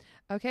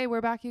 Okay,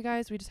 we're back, you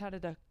guys. We just had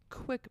a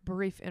quick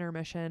brief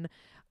intermission.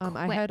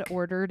 I had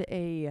ordered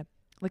a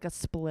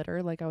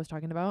splitter like I was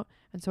talking about,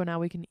 and so now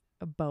we can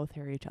both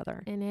hear each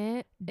other. And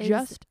it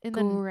just is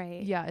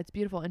great. Yeah, it's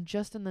beautiful, and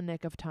just in the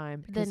nick of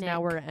time because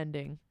now we're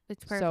ending.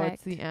 It's perfect. So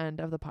it's the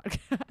end of the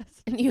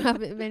podcast. And you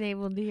haven't been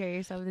able to hear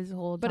yourself this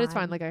whole time. But it's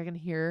fine. Like I can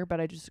hear,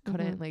 but I just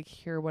couldn't like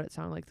hear what it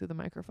sounded like through the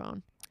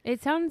microphone.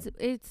 It's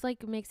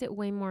like makes it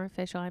way more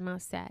official, I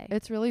must say.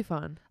 It's really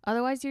fun.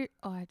 Otherwise I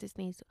have to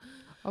sneeze.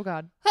 Oh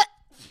God.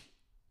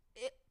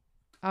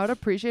 I would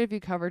appreciate if you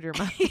covered your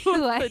mouth.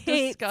 I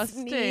hate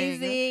disgusting.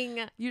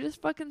 Sneezing. You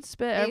just fucking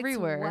spit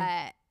everywhere.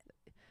 Wet.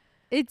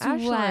 It's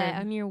wet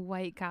on your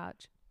white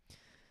couch.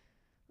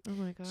 Oh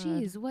my God.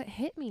 Jeez, what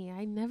hit me?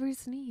 I never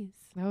sneeze.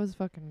 That was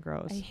fucking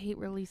gross. I hate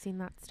releasing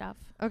that stuff.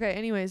 Okay,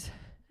 anyways,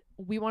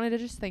 we wanted to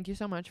just thank you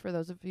so much for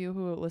those of you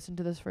who listened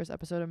to this first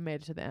episode and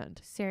made it to the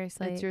end.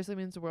 Seriously. It seriously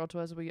means the world to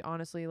us. We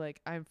honestly,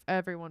 like,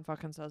 everyone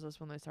fucking says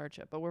this when they start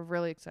shit, but we're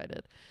really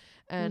excited.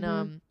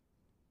 And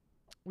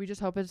we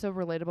just hope it's a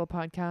relatable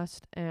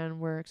podcast,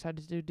 and we're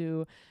excited to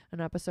do an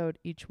episode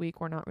each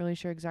week. We're not really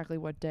sure exactly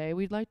what day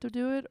we'd like to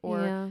do it,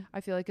 or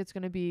I feel like it's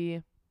going to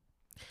be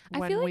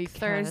when I feel we like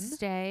can.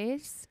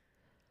 Thursdays.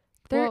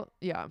 Well,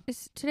 yeah.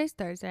 Today's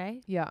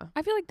Thursday. Yeah.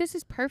 I feel like this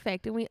is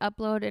perfect, and we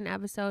upload an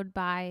episode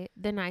by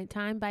the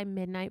nighttime, by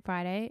midnight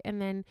Friday, and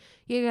then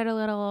you get a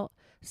little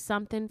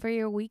something for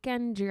your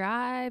weekend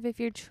drive if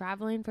you're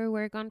traveling for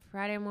work on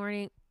Friday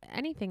morning,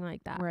 anything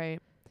like that. Right.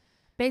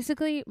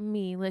 Basically,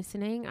 me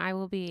listening, I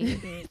will be...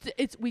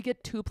 we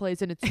get 2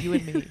 plays, and it's you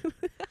and me.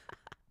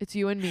 It's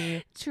you and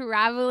me.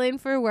 Traveling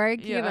for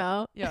work, you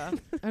know? Yeah.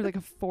 I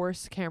like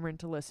force Cameron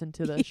to listen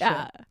to this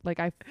shit. Like,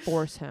 I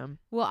force him.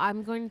 Well,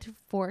 I'm going to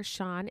force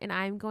Sean, and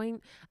I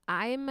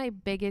am my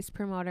biggest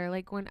promoter.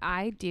 Like, when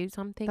I do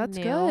something That's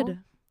new, good.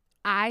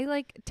 I,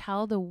 like,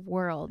 tell the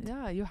world.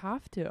 Yeah, you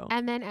have to.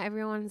 And then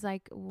everyone's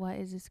like, what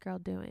is this girl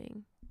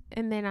doing?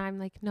 And then I'm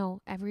like,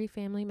 no, every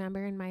family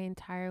member in my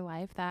entire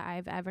life that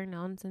I've ever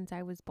known since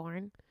I was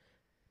born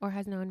or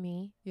has known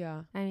me.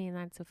 Yeah. I mean,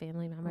 that's a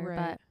family member, right.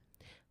 but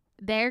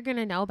they're going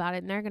to know about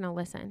it and they're going to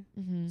listen.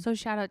 Mm-hmm. So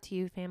shout out to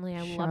you, family.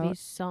 I love you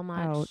so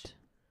much. What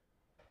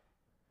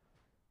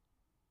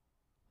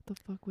the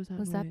fuck was that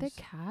Was noise? that the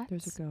cat?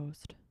 There's a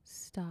ghost.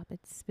 Stop.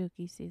 It's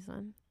spooky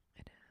season.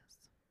 It is.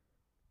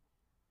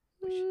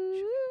 Should we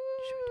do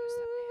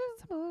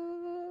some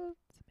ASMR?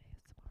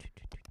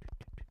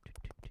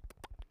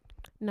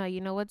 No,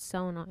 you know what's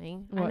so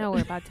annoying? What? I know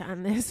we're about to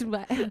end this,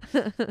 but...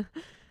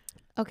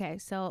 Okay,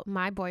 so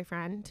my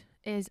boyfriend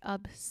is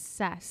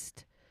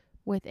obsessed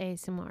with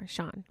ASMR,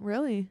 Sean.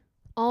 Really?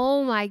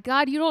 Oh my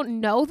God, you don't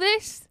know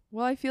this?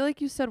 Well, I feel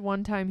like you said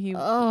one time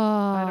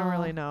I don't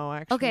really know,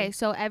 actually. Okay,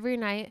 so every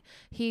night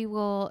he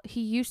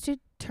used to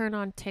turn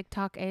on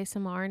TikTok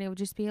ASMR, and it would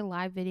just be a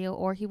live video,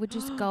 or he would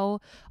just go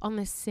on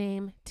the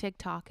same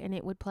TikTok and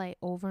it would play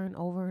over and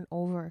over and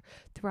over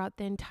throughout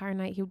the entire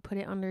night. He would put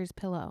it under his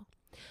pillow.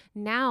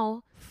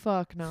 Now,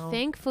 fuck no.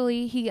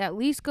 Thankfully, he at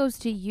least goes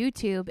to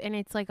YouTube and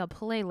it's like a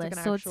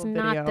playlist, so it's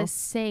not the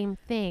same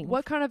thing.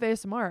 What kind of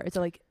ASMR?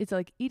 It's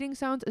like eating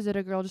sounds? Is it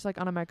a girl just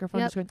like on a microphone?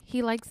 Yep.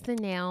 He likes the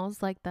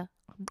nails, like the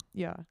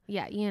yeah,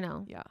 you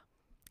know. Yeah.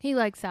 He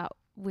likes that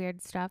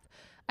weird stuff.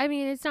 I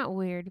mean, it's not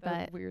weird,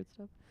 but weird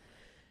stuff.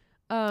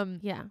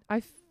 Yeah.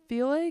 I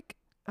feel like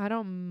I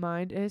don't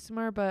mind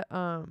ASMR, but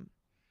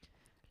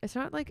it's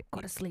not like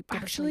go to sleep.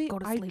 Actually, go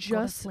to sleep.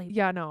 go to sleep.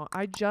 Yeah, no,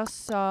 I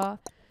just saw.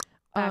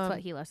 That's what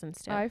he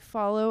listens to. I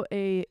follow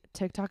a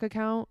TikTok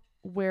account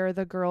where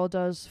the girl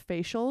does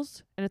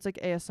facials, and it's like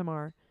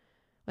ASMR.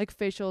 Like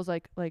facials,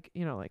 like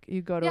you know, like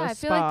you go to a spa. Yeah, I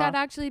feel like that'd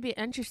actually be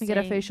interesting. You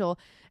get a facial,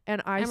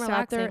 and I sat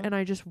relaxing. there and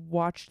I just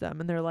watched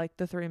them, and they're like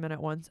the 3-minute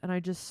ones, and I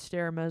just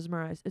stare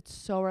mesmerized. It's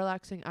so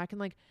relaxing. I can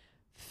like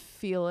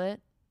feel it.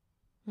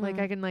 Like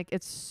I can like,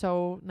 it's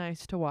so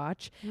nice to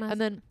watch.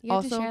 And then you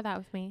also have to share that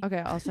with me. Okay,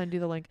 I'll send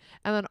you the link.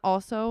 And then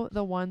also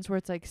the ones where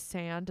it's like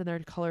sand and they're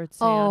colored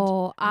sand.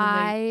 Oh,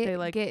 they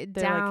like, get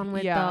down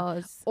with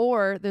those.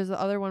 Or there's the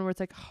other one where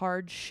it's like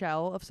hard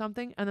shell of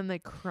something and then they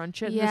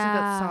crunch it and there's like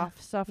that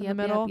soft stuff in the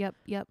middle.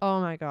 Yep. Oh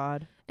my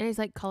God. And it's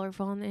like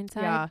colorful on the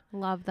inside. Yeah.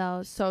 Love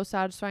those. So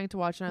satisfying to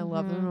watch, and I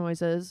love the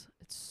noises.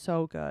 It's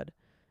so good.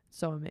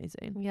 So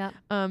amazing. Yeah.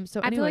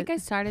 So I feel like I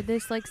started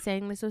this like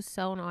saying this was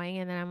so annoying,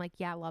 and then I'm like,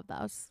 yeah, I love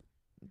those.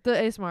 The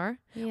ASMR.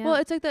 Yeah. Well,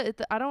 it's like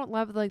I don't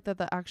love like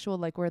the actual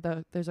like where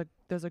there's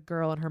a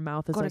girl and her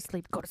mouth is go like to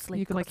sleep. Go to sleep.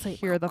 You can like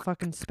hear the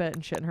fucking spit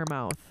and shit in her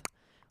mouth.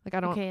 Like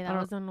I don't. Okay,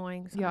 that was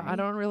annoying. Sorry. Yeah, I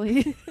don't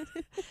really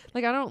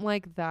like. I don't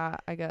like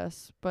that, I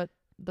guess. But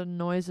the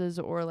noises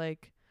or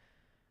like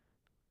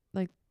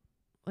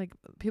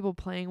people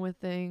playing with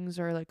things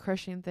or like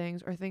crushing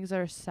things or things that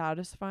are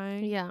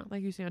satisfying. Yeah.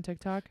 Like you see on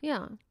TikTok.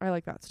 Yeah. I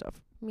like that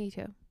stuff. Me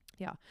too.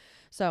 Yeah.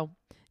 So,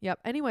 yep.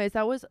 Anyways,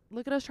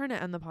 look at us trying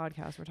to end the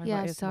podcast. We're talking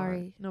about ASMR.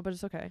 Sorry. No, but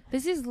it's okay.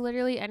 This is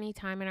literally any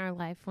time in our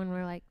life when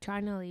we're like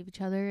trying to leave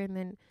each other, and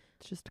then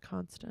it's just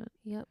constant.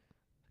 Yep.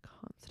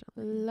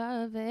 Constantly.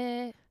 Love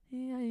it.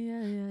 Yeah.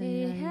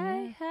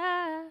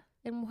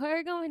 And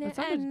we're going to that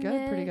sounded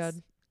good. Pretty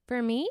good.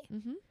 For me?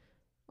 Mm-hmm.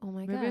 Oh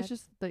my God. Maybe it's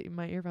just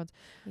my earphones.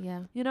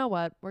 Yeah. You know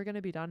what? We're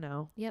gonna be done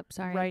now. Yep.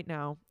 Sorry. Right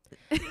now.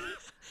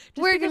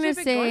 We're gonna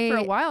say going for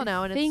a while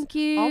now, and thank it's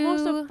you.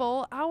 almost a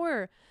full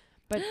hour.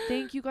 But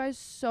thank you guys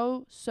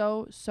so much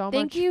for listening.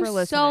 Thank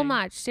you so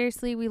much.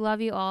 Seriously, we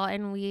love you all,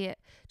 and we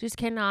just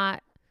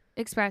cannot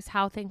express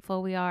how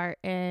thankful we are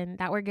and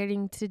that we're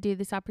getting to do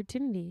this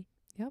opportunity.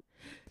 Yep.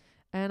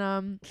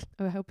 And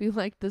I hope you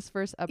liked this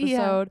first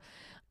episode.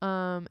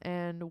 Yeah.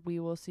 And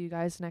we will see you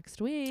guys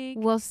next week.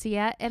 We'll see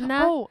ya in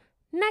the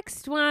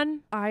next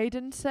one. I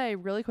didn't say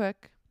really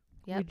quick.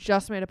 Yep. We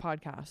just made a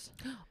podcast.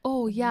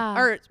 Oh yeah.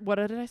 Or what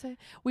did I say?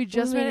 We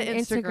just made an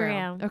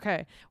Instagram.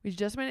 Okay. We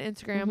just made an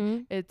Instagram.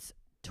 Mm-hmm. It's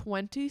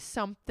 20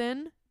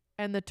 something,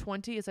 and the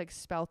 20 is like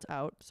spelt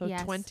out. So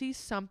 20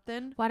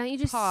 something. Why don't you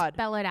just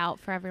spell it out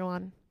for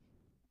everyone?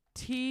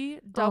 TWENTY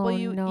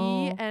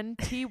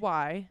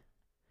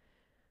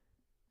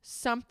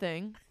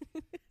something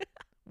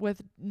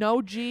with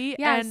no G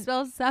and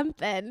spell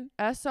something.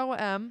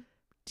 SOMTHIN.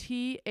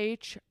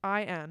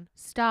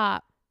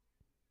 Stop.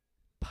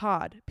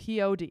 Pod.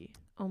 POD.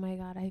 Oh my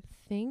God, I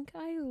think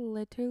I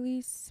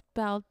literally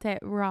spelled it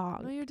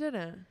wrong. No, you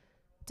didn't.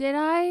 Did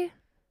I?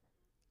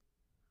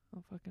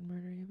 I'll fucking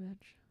murder you,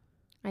 bitch.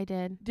 I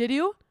did. Did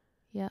you?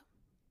 Yep.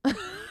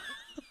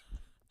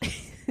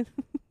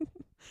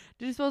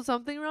 Did you spell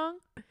something wrong?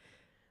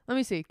 Let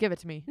me see. Give it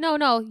to me.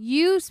 No.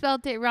 You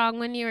spelled it wrong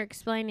when you were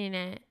explaining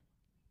it.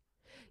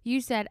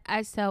 You said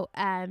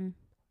SOMTHIN.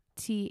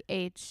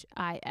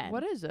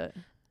 What is it?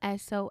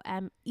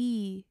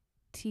 SOMETHIN.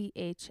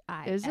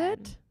 Is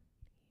it?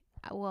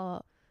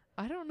 Well,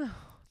 I don't know.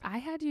 I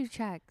had you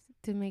check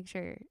to make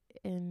sure.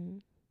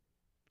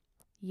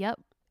 Yep,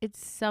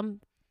 it's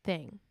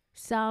something.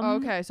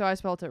 Okay, so I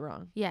spelled it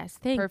wrong. Yes,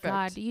 thank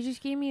God. You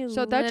just gave me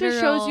so that just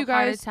shows you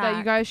guys that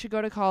you guys should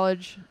go to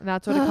college, and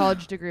that's what a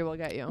college degree will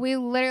get you. We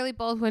literally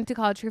both went to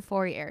college for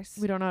 4 years.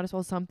 We don't know how to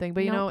spell something,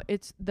 but you know,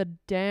 it's the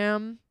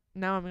damn.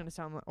 Now I'm gonna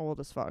sound old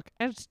as fuck.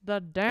 It's the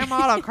damn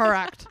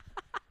autocorrect.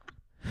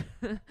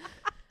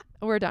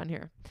 We're done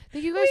here.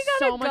 Thank you guys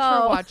so much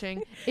for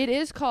watching. It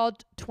is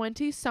called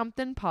 20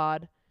 Something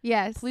Pod.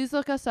 Yes. Please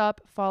look us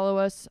up. Follow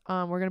us.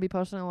 We're going to be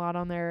posting a lot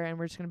on there, and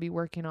we're just going to be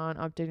working on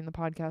updating the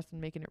podcast and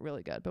making it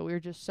really good. But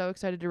we're just so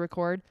excited to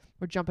record.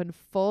 We're jumping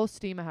full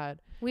steam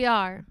ahead. We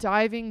are.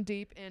 Diving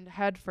deep in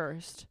head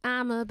first.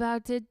 I'm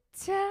about to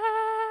dive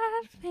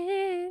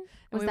in.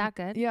 Was that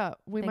good? Yeah.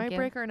 We might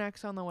break our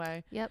necks on the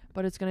way. Yep.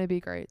 But it's going to be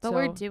great. But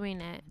we're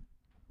doing it.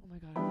 Oh, my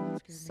God.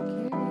 That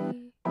scared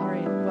me. All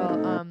right.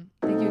 Well,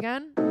 thank you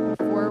again.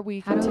 Before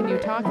we continue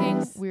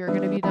talking, we are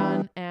going to be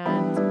done.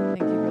 And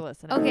thank you for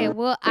listening. Okay,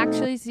 we'll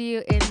actually see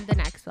you in the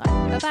next one.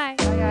 Bye-bye.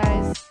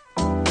 Bye,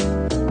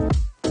 guys.